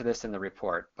go into this in the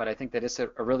report, but I think that it's a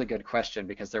really good question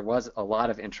because there was a lot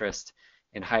of interest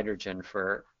in hydrogen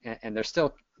and there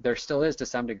still is to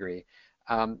some degree.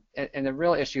 And the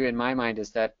real issue in my mind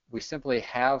is that we simply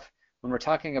have, when we're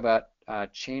talking about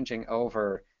changing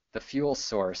over the fuel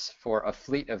source for a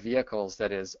fleet of vehicles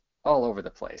that is all over the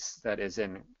place, that is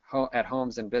at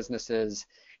homes and businesses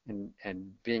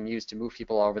and being used to move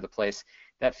people all over the place,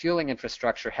 that fueling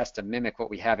infrastructure has to mimic what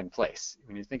we have in place.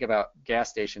 When you think about gas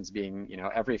stations being,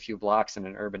 every few blocks in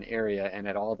an urban area and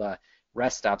at all the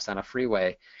rest stops on a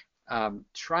freeway,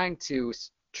 trying to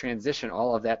transition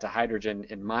all of that to hydrogen,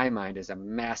 in my mind, is a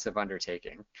massive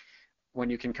undertaking. When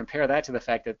you can compare that to the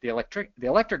fact that the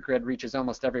electric grid reaches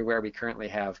almost everywhere we currently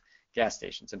have gas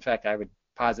stations. In fact, I would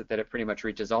posit that it pretty much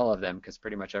reaches all of them because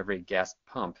pretty much every gas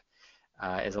pump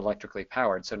is electrically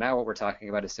powered. So now what we're talking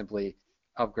about is simply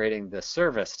upgrading the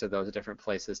service to those different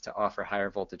places to offer higher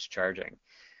voltage charging.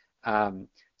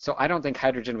 So I don't think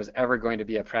hydrogen was ever going to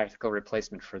be a practical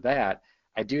replacement for that.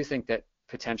 I do think that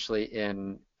potentially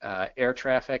in air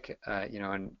traffic,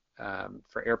 and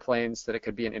for airplanes, that it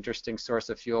could be an interesting source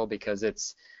of fuel because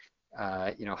it's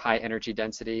high energy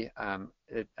density.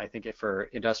 I think for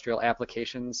industrial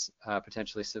applications,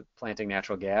 potentially supplanting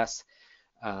natural gas.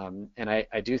 And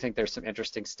I do think there's some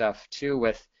interesting stuff too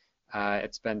with,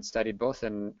 it's been studied both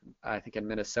I think in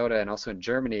Minnesota and also in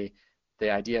Germany, the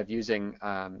idea of using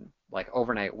like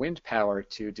overnight wind power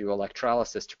to do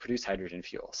electrolysis to produce hydrogen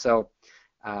fuel. So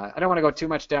I don't want to go too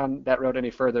much down that road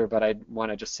any further, but I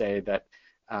want to just say that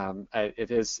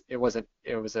it's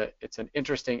an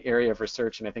interesting area of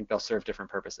research, and I think they'll serve different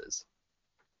purposes.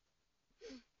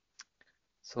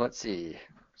 So let's see.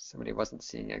 Somebody wasn't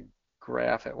seeing a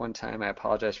graph at one time. I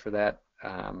apologize for that.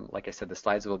 Like I said, the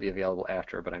slides will be available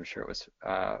after, but I'm sure it was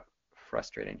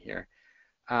frustrating here.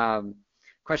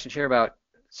 Question here about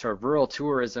sort of rural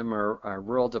tourism or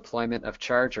rural deployment of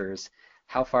chargers.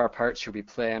 How far apart should we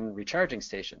plan recharging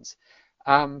stations?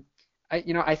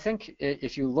 I think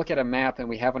if you look at a map, and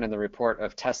we have one in the report,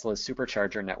 of Tesla's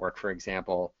supercharger network, for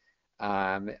example,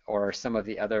 or some of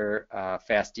the other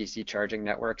fast DC charging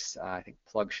networks, I think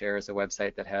PlugShare is a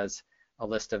website that has a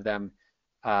list of them,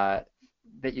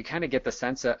 that you kind of get the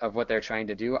sense of what they're trying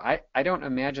to do. I don't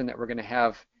imagine that we're going to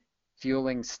have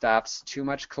fueling stops too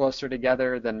much closer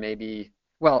together than maybe,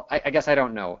 well, I guess I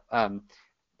don't know.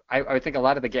 I would think a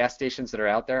lot of the gas stations that are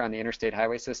out there on the interstate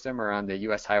highway system or on the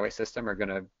US highway system are going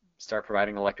to start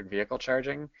providing electric vehicle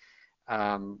charging,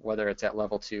 whether it's at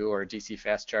level 2 or DC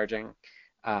fast charging.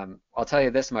 I'll tell you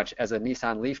this much, as a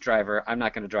Nissan Leaf driver, I'm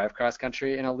not going to drive cross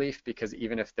country in a Leaf, because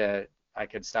even if I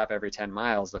could stop every 10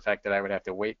 miles, the fact that I would have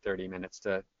to wait 30 minutes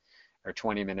or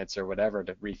 20 minutes or whatever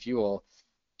to refuel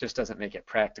just doesn't make it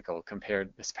practical,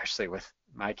 compared, especially with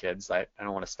my kids. I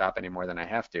don't want to stop any more than I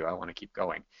have to. I want to keep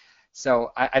going.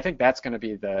 So I think that's going to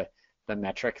be the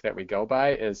metric that we go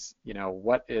by is,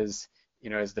 what is,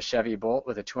 is the Chevy Bolt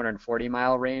with a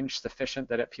 240-mile range sufficient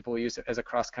that people use it as a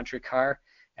cross-country car?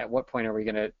 At what point are we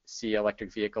going to see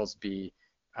electric vehicles be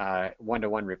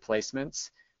one-to-one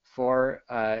replacements for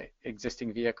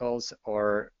existing vehicles,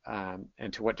 or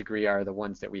and to what degree are the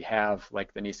ones that we have,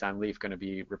 like the Nissan Leaf, going to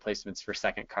be replacements for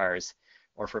second cars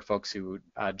or for folks who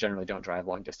generally don't drive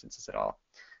long distances at all?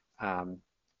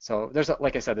 So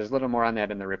like I said, there's a little more on that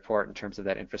in the report in terms of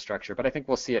that infrastructure, but I think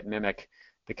we'll see it mimic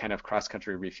the kind of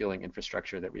cross-country refueling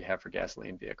infrastructure that we have for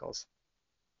gasoline vehicles.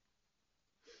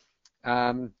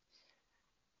 A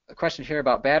question here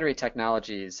about battery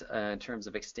technologies in terms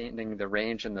of extending the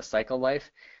range and the cycle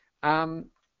life. I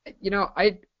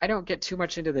don't get too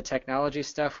much into the technology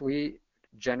stuff. We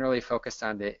generally focus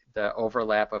on the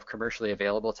overlap of commercially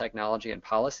available technology and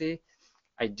policy.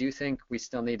 I do think we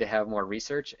still need to have more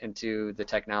research into the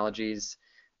technologies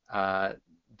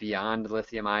beyond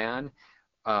lithium ion.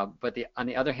 But on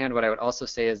the other hand, what I would also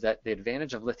say is that the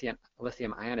advantage of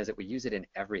lithium ion is that we use it in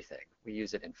everything. We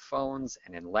use it in phones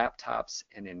and in laptops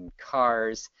and in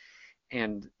cars.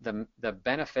 And the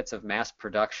benefits of mass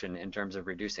production in terms of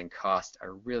reducing cost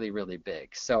are really, really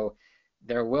big. So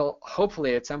there will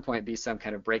hopefully at some point be some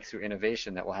kind of breakthrough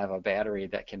innovation that will have a battery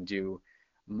that can do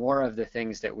more of the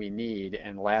things that we need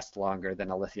and last longer than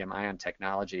a lithium ion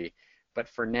technology. But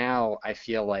for now, I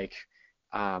feel like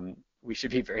we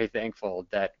should be very thankful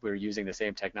that we're using the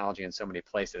same technology in so many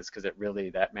places, because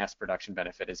that mass production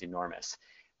benefit is enormous.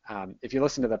 If you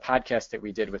listen to the podcast that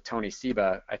we did with Tony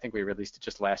Seba, I think we released it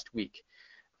just last week.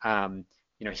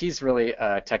 He's really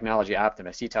a technology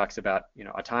optimist. He talks about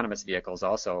autonomous vehicles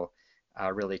also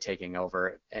really taking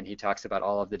over. And he talks about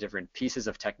all of the different pieces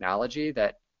of technology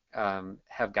that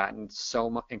have gotten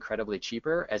so incredibly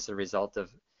cheaper as a result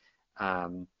of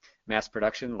um, mass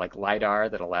production, like LiDAR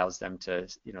that allows them to,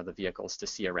 the vehicles to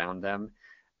see around them.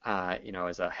 Had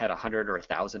 100 or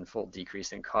 1,000-fold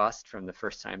decrease in cost from the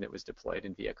first time it was deployed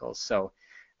in vehicles. So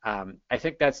I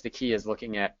think that's the key, is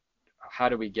looking at how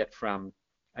do we get from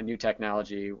a new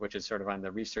technology, which is sort of on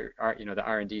the research, the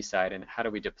R&D side, and how do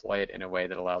we deploy it in a way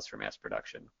that allows for mass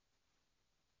production.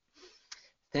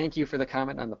 Thank you for the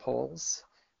comment on the polls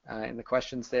and the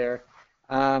questions there.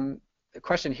 A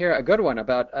question here, a good one,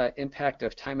 about impact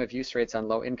of time of use rates on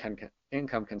low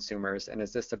income consumers, and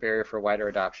is this a barrier for wider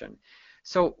adoption?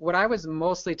 So what I was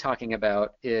mostly talking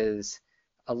about is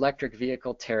electric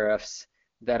vehicle tariffs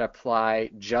that apply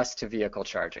just to vehicle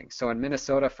charging. So in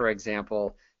Minnesota, for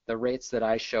example, the rates that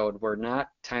I showed were not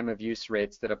time of use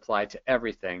rates that apply to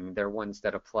everything. They're ones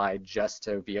that apply just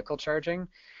to vehicle charging.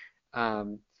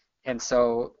 And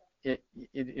so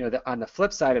on the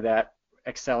flip side of that,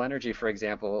 Xcel Energy, for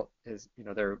example, is,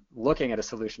 they're looking at a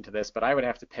solution to this, but I would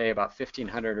have to pay about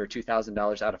 $1,500 or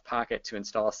 $2,000 out of pocket to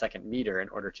install a second meter in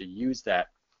order to use that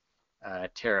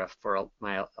tariff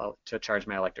to charge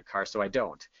my electric car. So I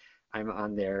don't. I'm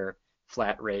on their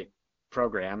flat rate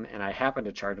program, and I happen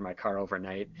to charge my car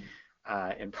overnight,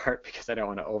 in part because I don't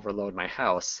want to overload my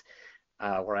house,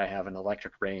 where I have an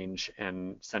electric range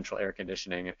and central air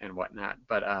conditioning and whatnot.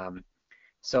 But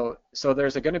so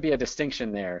there's going to be a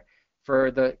distinction there.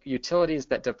 For the utilities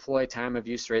that deploy time of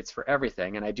use rates for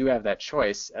everything, and I do have that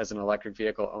choice as an electric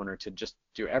vehicle owner to just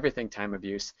do everything time of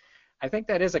use, I think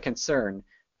that is a concern.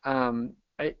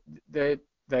 The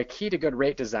key to good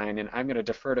rate design, and I'm going to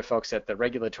defer to folks at the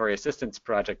Regulatory Assistance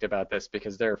Project about this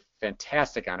because they're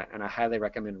fantastic on it, and I highly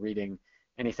recommend reading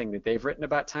anything that they've written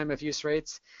about time of use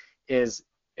rates, is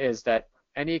that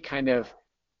any kind of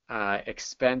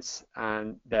expense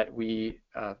that we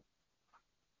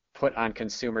put on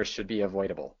consumers should be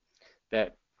avoidable.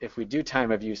 That if we do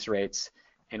time of use rates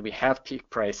and we have peak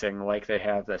pricing, like they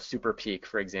have the super peak,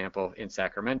 for example, in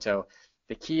Sacramento,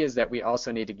 the key is that we also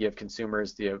need to give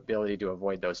consumers the ability to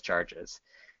avoid those charges.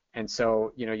 And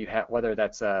so, you have, whether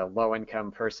that's a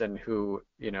low-income person who,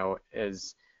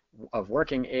 is of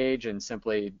working age and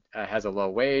simply has a low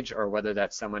wage, or whether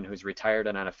that's someone who's retired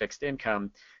and on a fixed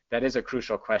income, that is a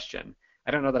crucial question.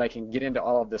 I don't know that I can get into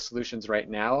all of the solutions right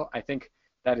now. I think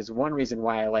that is one reason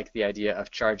why I like the idea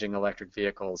of charging electric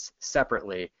vehicles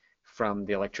separately from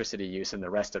the electricity use in the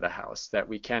rest of the house, that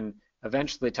we can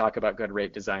eventually talk about good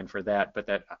rate design for that, but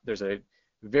that there's a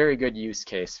very good use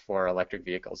case for electric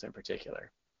vehicles in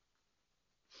particular.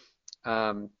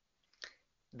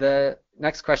 The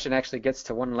next question actually gets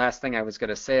to one last thing I was going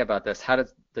to say about this. How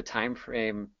does the time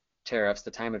frame tariffs, the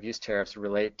time of use tariffs,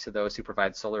 relate to those who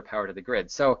provide solar power to the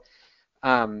grid? So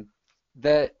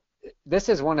this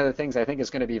is one of the things I think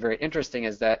is going to be very interesting,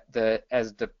 is that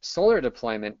as the solar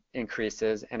deployment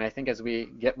increases, and I think as we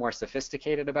get more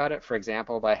sophisticated about it, for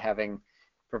example, by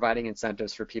providing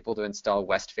incentives for people to install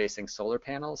west-facing solar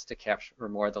panels to capture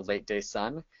more of the late-day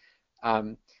sun,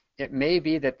 it may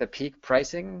be that the peak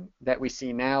pricing that we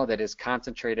see now that is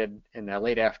concentrated in the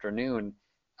late afternoon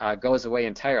goes away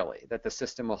entirely, that the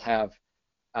system will have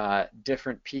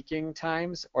different peaking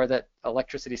times, or that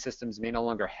electricity systems may no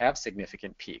longer have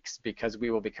significant peaks because we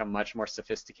will become much more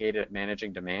sophisticated at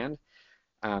managing demand.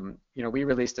 We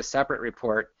released a separate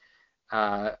report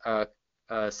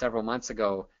several months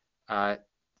ago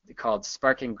called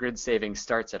Sparking Grid Saving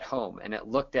Starts at Home, and it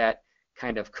looked at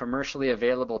kind of commercially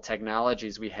available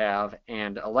technologies we have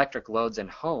and electric loads in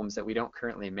homes that we don't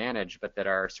currently manage but that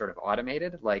are sort of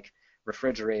automated, like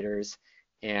refrigerators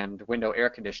and window air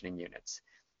conditioning units.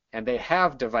 And they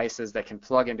have devices that can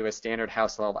plug into a standard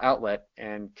house level outlet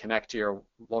and connect to your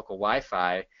local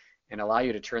Wi-Fi and allow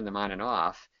you to turn them on and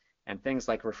off. And things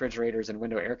like refrigerators and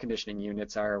window air conditioning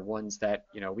units are ones that,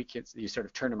 you sort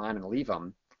of turn them on and leave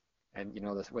them, and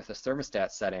with a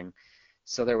thermostat setting.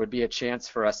 So there would be a chance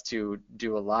for us to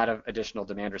do a lot of additional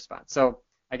demand response. So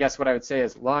I guess what I would say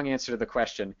is, long answer to the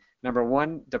question. Number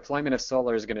one, deployment of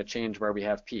solar is going to change where we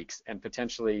have peaks and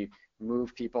potentially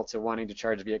move people to wanting to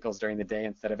charge vehicles during the day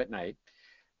instead of at night.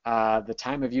 The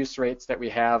time of use rates that we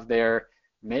have there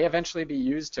may eventually be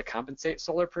used to compensate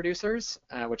solar producers,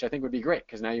 which I think would be great,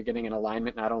 because now you're getting an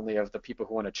alignment not only of the people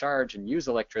who want to charge and use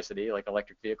electricity, like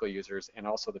electric vehicle users, and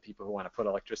also the people who want to put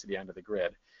electricity onto the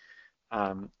grid.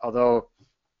 Although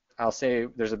I'll say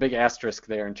there's a big asterisk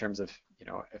there in terms of,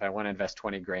 if I want to invest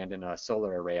 20 grand in a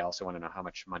solar array, I also want to know how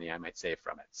much money I might save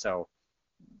from it. So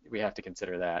we have to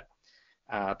consider that.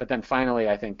 But then finally,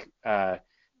 I think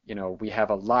we have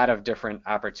a lot of different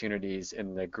opportunities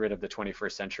in the grid of the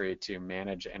 21st century to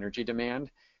manage energy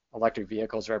demand. Electric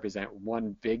vehicles represent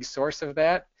one big source of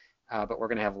that, but we're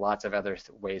going to have lots of other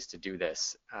ways to do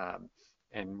this.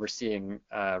 And we're seeing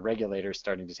regulators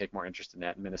starting to take more interest in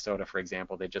that. In Minnesota, for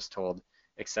example, they just told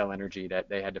Xcel Energy that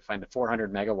they had to find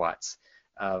 400 megawatts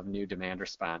of new demand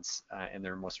response in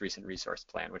their most recent resource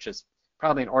plan, which is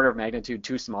probably an order of magnitude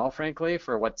too small, frankly,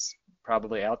 for what's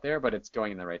probably out there, but it's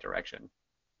going in the right direction.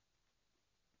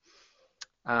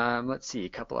 Let's see, a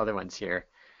couple other ones here.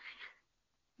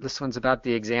 This one's about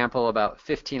the example about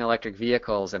 15 electric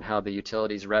vehicles and how the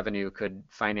utilities revenue could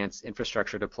finance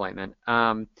infrastructure deployment.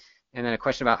 And then a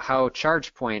question about how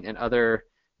ChargePoint and other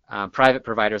private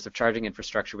providers of charging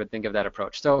infrastructure would think of that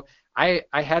approach. So I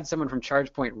had someone from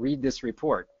ChargePoint read this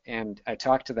report, and I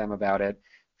talked to them about it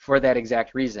for that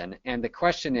exact reason. And the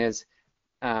question is,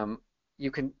 how you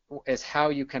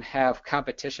can have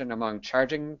competition among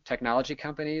charging technology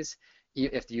companies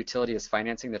if the utility is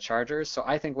financing the chargers. So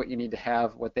I think what you need to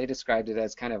have, what they described it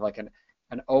as kind of like an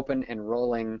open and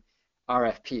rolling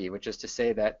RFP, which is to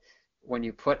say that when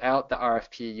you put out the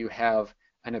RFP, you have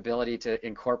an ability to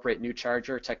incorporate new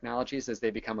charger technologies as they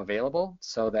become available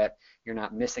so that you're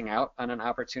not missing out on an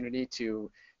opportunity to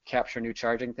capture new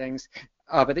charging things.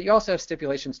 But that you also have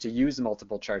stipulations to use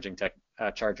multiple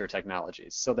charger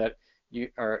technologies so that you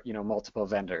are, multiple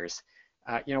vendors.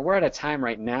 We're at a time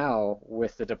right now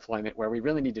with the deployment where we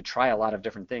really need to try a lot of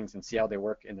different things and see how they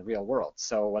work in the real world.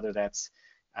 So whether that's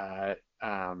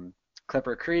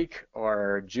Clipper Creek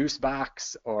or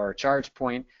Juicebox or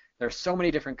ChargePoint, there are so many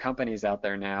different companies out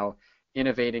there now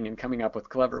innovating and coming up with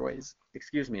clever ways,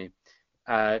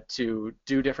 to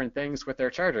do different things with their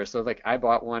chargers. So like I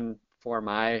bought one for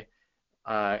my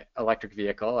electric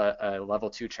vehicle, a level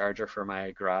 2 charger for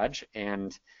my garage,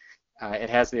 and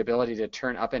it has the ability to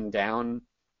turn up and down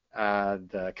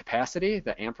the capacity,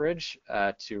 the amperage,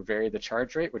 to vary the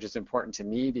charge rate, which is important to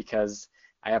me because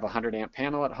I have a 100 amp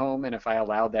panel at home, and if I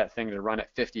allowed that thing to run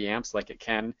at 50 amps like it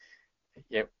can,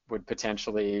 it would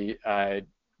potentially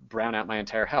brown out my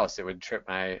entire house. It would trip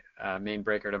my main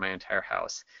breaker to my entire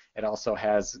house. It also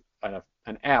has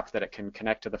an app that it can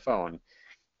connect to the phone,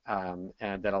 and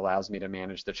that allows me to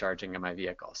manage the charging of my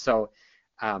vehicle. So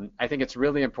I think it's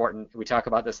really important, we talk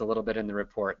about this a little bit in the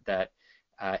report, that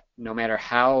no matter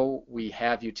how we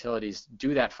have utilities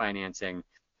do that financing,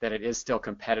 that it is still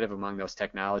competitive among those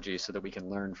technologies so that we can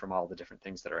learn from all the different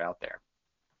things that are out there.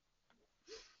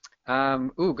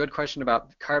 Good question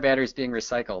about car batteries being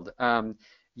recycled.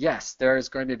 Yes, there's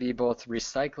going to be both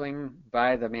recycling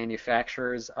by the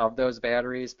manufacturers of those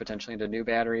batteries, potentially into new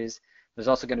batteries. There's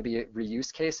also going to be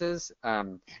reuse cases.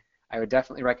 I would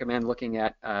definitely recommend looking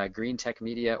at Green Tech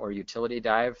Media or Utility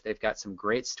Dive. They've got some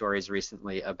great stories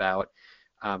recently about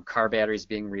car batteries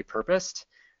being repurposed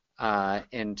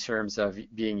in terms of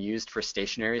being used for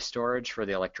stationary storage for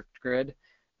the electric grid.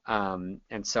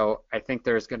 And so I think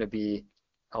there's going to be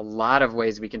a lot of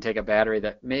ways we can take a battery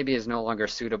that maybe is no longer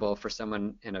suitable for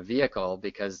someone in a vehicle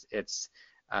because it's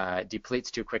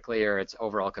depletes too quickly or its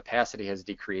overall capacity has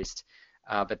decreased.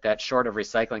 But that short of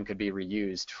recycling could be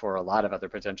reused for a lot of other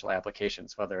potential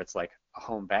applications, whether it's like a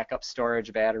home backup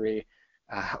storage battery,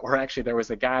 or actually there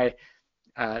was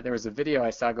a video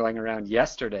I saw going around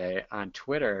yesterday on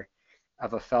Twitter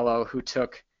of a fellow who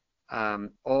took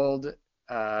old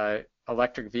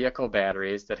electric vehicle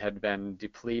batteries that had been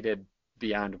depleted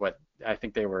beyond what I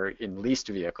think they were in leased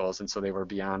vehicles, and so they were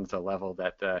beyond the level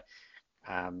that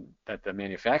the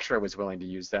manufacturer was willing to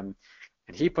use them.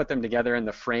 And he put them together in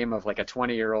the frame of like a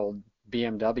 20-year-old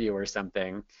BMW or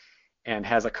something, and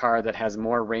has a car that has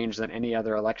more range than any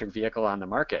other electric vehicle on the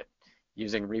market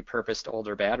using repurposed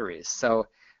older batteries. So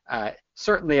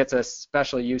certainly it's a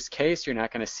special use case. You're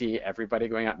not going to see everybody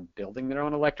going out and building their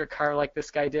own electric car like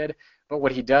this guy did. But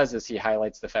what he does is he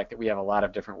highlights the fact that we have a lot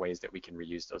of different ways that we can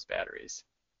reuse those batteries.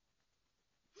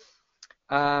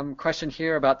 Question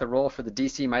here about the role for the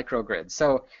DC microgrid.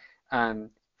 So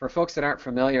for folks that aren't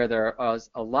familiar, there is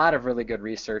a lot of really good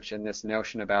research in this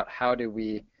notion about how do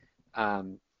we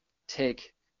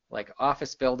take like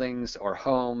office buildings or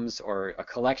homes or a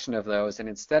collection of those, and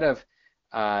instead of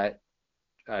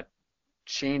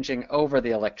changing over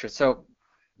the electricity. So,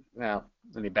 well,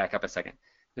 let me back up a second.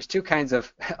 There's two kinds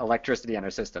of electricity in our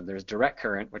system. There's direct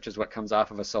current, which is what comes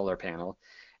off of a solar panel,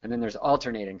 and then there's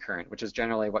alternating current, which is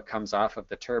generally what comes off of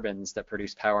the turbines that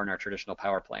produce power in our traditional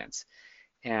power plants.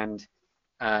 And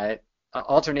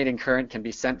alternating current can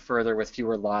be sent further with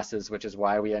fewer losses, which is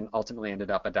why we ultimately ended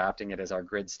up adopting it as our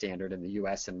grid standard in the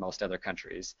US and most other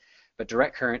countries. But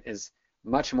direct current is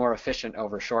much more efficient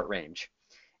over short range.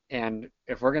 And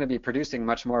if we're going to be producing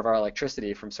much more of our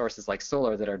electricity from sources like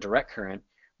solar that are direct current,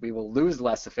 we will lose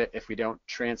less of it if we don't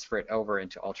transfer it over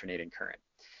into alternating current.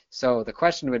 So the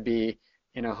question would be,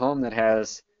 in a home that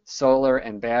has solar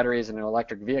and batteries and an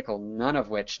electric vehicle, none of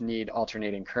which need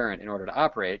alternating current in order to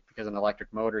operate because an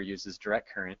electric motor uses direct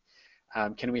current,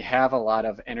 can we have a lot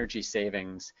of energy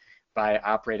savings by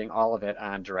operating all of it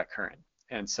on direct current?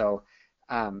 And so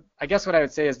I guess what I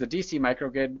would say is the DC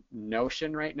microgrid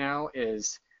notion right now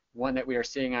is one that we are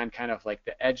seeing on kind of like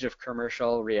the edge of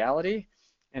commercial reality.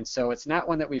 And so it's not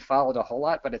one that we followed a whole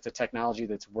lot, but it's a technology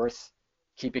that's worth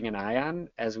keeping an eye on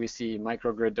as we see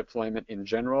microgrid deployment in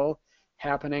general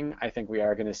happening. I think we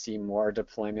are going to see more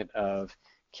deployment of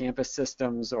campus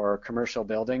systems or commercial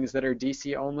buildings that are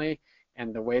DC only,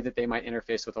 and the way that they might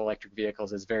interface with electric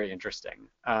vehicles is very interesting.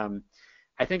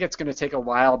 I think it's going to take a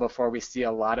while before we see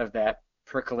a lot of that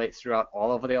percolate throughout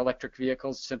all of the electric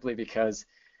vehicles, simply because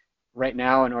right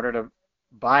now, in order to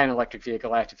buy an electric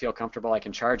vehicle, I have to feel comfortable I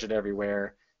can charge it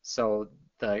everywhere. So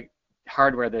the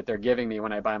hardware that they're giving me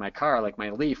when I buy my car, like my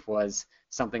Leaf, was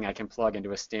something I can plug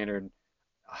into a standard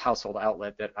household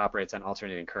outlet that operates on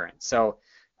alternating current. So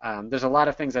there's a lot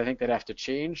of things I think that have to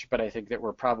change, but I think that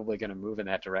we're probably going to move in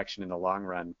that direction in the long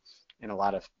run in a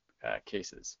lot of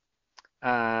cases.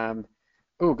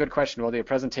 Good question. Will the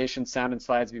presentation, sound, and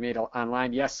slides be made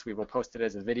online? Yes, we will post it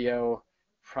as a video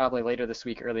probably later this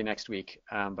week, early next week,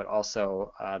 but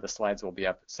also the slides will be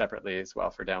up separately as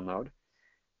well for download.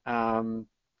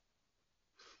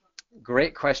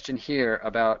 Great question here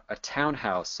about a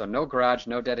townhouse. So no garage,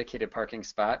 no dedicated parking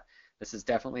spot. This is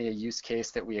definitely a use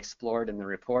case that we explored in the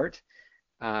report,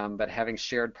 but having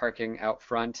shared parking out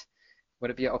front, would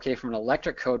it be okay from an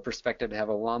electric code perspective to have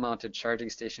a wall-mounted charging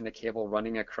station, a cable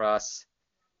running across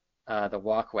the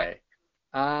walkway?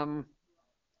 I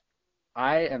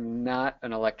am not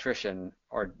an electrician,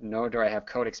 or nor do I have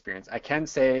code experience. I can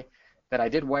say that I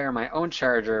did wire my own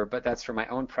charger, but that's for my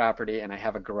own property, and I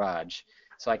have a garage.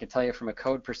 So I can tell you from a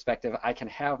code perspective, I can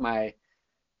have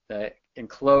the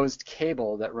enclosed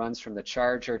cable that runs from the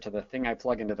charger to the thing I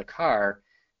plug into the car,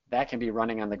 that can be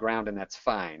running on the ground, and that's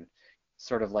fine.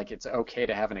 Sort of like it's okay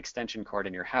to have an extension cord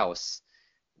in your house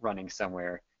running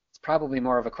somewhere. It's probably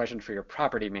more of a question for your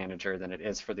property manager than it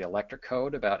is for the electric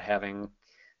code about having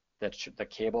the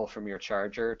cable from your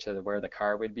charger to where the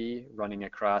car would be running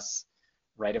across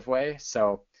right of way.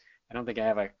 So I don't think I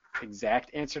have an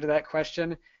exact answer to that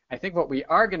question. I think what we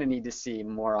are going to need to see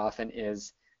more often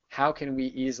is how can we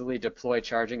easily deploy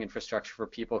charging infrastructure for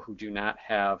people who do not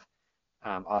have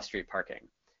off-street parking.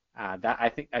 I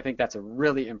think that's a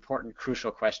really important,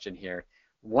 crucial question here.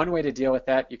 One way to deal with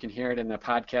that, you can hear it in the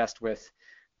podcast with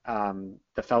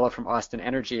the fellow from Austin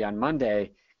Energy on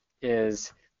Monday,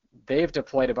 is they've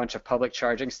deployed a bunch of public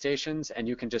charging stations, and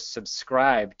you can just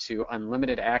subscribe to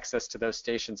unlimited access to those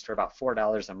stations for about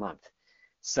 $4 a month.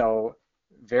 So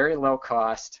very low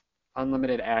cost,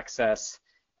 unlimited access.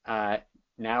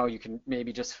 Now you can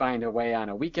maybe just find a way on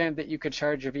a weekend that you could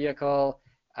charge your vehicle,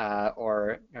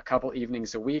 or a couple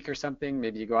evenings a week or something.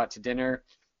 Maybe you go out to dinner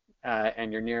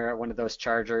and you're near one of those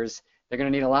chargers. They're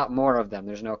going to need a lot more of them.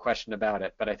 There's no question about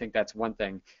it. But I think that's one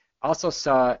thing. Also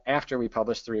saw, after we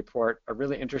published the report, a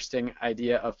really interesting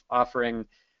idea of offering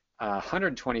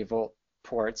 120 volt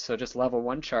ports, so just level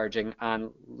 1 charging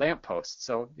on lamp posts.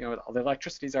 So, you know, the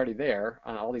electricity is already there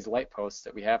on all these light posts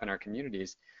that we have in our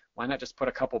communities. Why not just put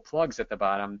a couple plugs at the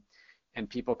bottom and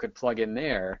people could plug in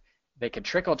there? They could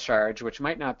trickle charge, which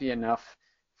might not be enough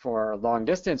for long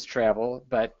distance travel,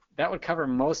 but that would cover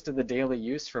most of the daily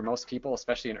use for most people,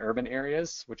 especially in urban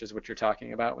areas, which is what you're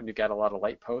talking about when you've got a lot of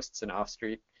light posts and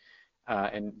off-street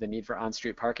and the need for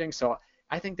on-street parking. So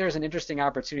I think there's an interesting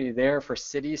opportunity there for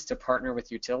cities to partner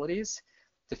with utilities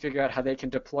to figure out how they can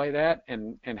deploy that,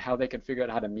 and how they can figure out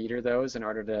how to meter those in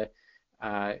order to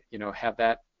have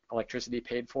that electricity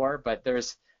paid for. But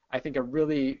there's, I think, a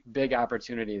really big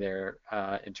opportunity there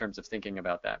in terms of thinking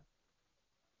about that.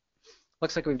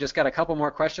 Looks like we've just got a couple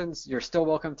more questions. You're still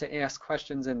welcome to ask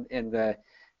questions in the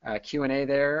Q&A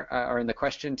there, or in the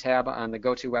question tab on the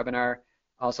GoToWebinar.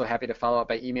 Also happy to follow up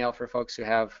by email for folks who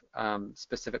have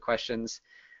specific questions.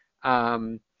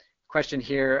 Question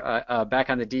here, back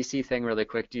on the DC thing really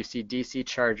quick. Do you see DC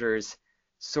chargers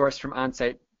sourced from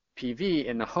on-site PV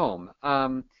in the home?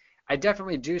 I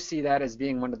definitely do see that as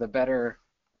being one of the better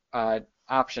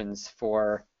options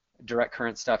for direct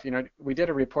current stuff. You know, we did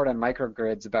a report on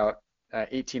microgrids about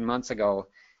 18 months ago,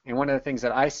 and one of the things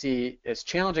that I see is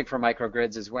challenging for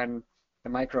microgrids is when the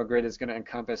microgrid is going to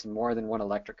encompass more than one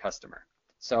electric customer.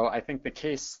 So I think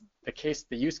the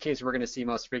use case we're going to see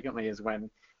most frequently is when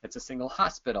it's a single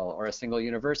hospital or a single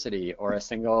university or a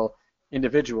single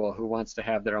individual who wants to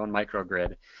have their own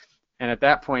microgrid. And at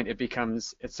that point,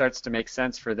 it starts to make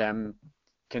sense for them,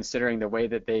 considering the way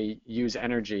that they use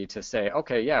energy, to say,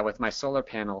 okay, yeah, with my solar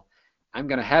panel, I'm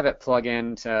going to have it plug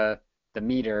into the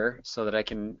meter so that I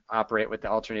can operate with the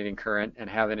alternating current and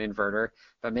have an inverter.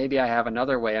 But maybe I have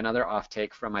another way, another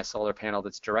offtake from my solar panel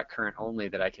that's direct current only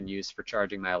that I can use for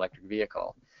charging my electric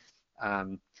vehicle.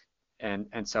 Um,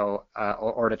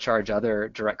 or to charge other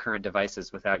direct current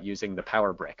devices without using the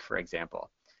power brick, for example.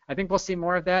 I think we'll see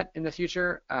more of that in the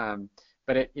future,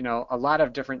 but it's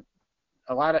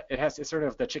sort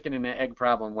of the chicken and the egg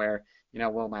problem where,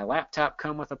 will my laptop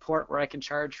come with a port where I can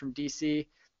charge from DC?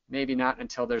 Maybe not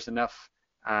until there's enough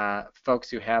folks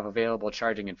who have available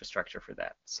charging infrastructure for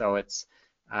that. So it's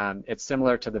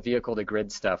similar to the vehicle to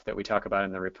grid stuff that we talk about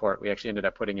in the report. We actually ended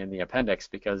up putting in the appendix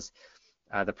because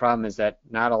the problem is that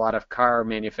not a lot of car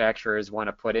manufacturers want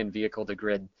to put in vehicle to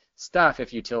grid stuff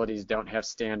if utilities don't have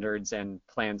standards and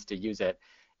plans to use it,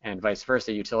 and vice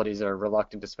versa. Utilities are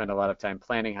reluctant to spend a lot of time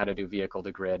planning how to do vehicle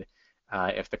to grid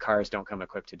if the cars don't come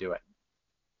equipped to do it.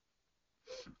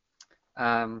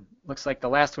 Looks like the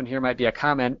last one here might be a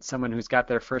comment. Someone who's got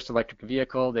their first electric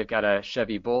vehicle, they've got a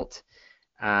Chevy Bolt,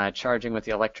 charging with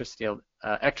the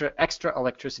extra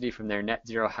electricity from their net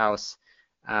zero house,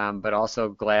 but also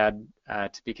glad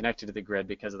to be connected to the grid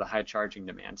because of the high charging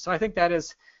demand. So I think that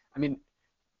is, I'm going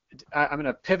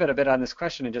to pivot a bit on this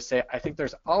question and just say I think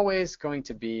there's always going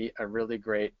to be a really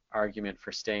great argument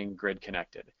for staying grid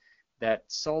connected. That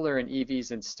solar and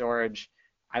EVs and storage,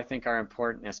 I think, are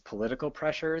important as political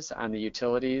pressures on the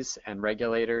utilities and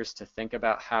regulators to think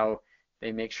about how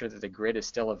they make sure that the grid is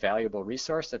still a valuable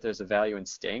resource, that there's a value in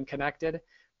staying connected.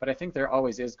 But I think there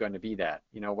always is going to be that,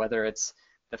 whether it's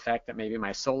the fact that maybe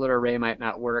my solar array might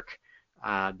not work,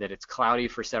 that it's cloudy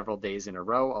for several days in a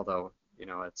row, although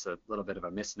it's a little bit of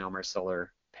a misnomer.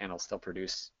 Solar panels still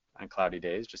produce on cloudy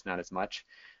days, just not as much.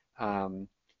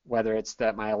 Whether it's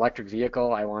that my electric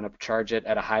vehicle, I want to charge it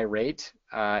at a high rate,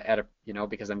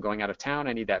 because I'm going out of town,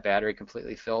 I need that battery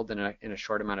completely filled in a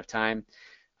short amount of time.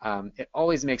 It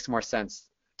always makes more sense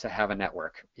to have a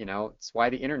network. It's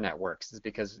why the internet works, is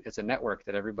because it's a network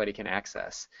that everybody can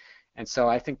access. And so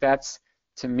I think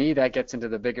to me, that gets into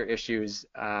the bigger issues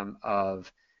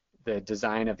of the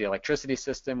design of the electricity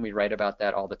system. We write about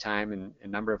that all the time in a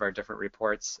number of our different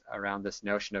reports around this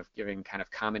notion of giving kind of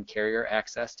common carrier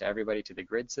access to everybody to the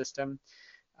grid system,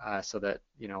 so that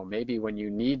maybe when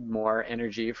you need more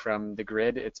energy from the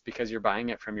grid, it's because you're buying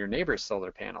it from your neighbor's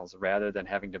solar panels rather than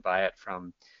having to buy it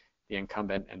from the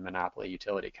incumbent and monopoly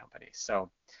utility companies. So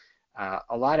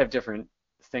a lot of different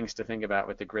things to think about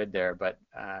with the grid there, but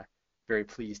very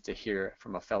pleased to hear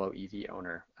from a fellow EV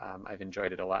owner. I've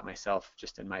enjoyed it a lot myself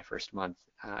just in my first month,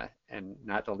 and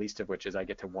not the least of which is I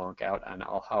get to wonk out on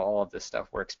how all of this stuff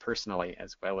works personally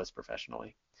as well as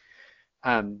professionally.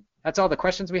 That's all the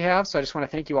questions we have, so I just want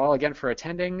to thank you all again for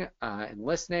attending and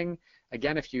listening.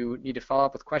 Again, if you need to follow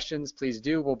up with questions, please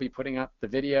do. We'll be putting up the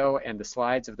video and the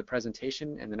slides of the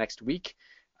presentation in the next week.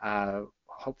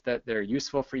 Hope that they're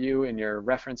useful for you in your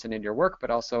reference and in your work, but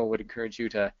also would encourage you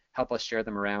to help us share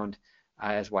them around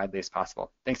as widely as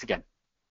possible. Thanks again.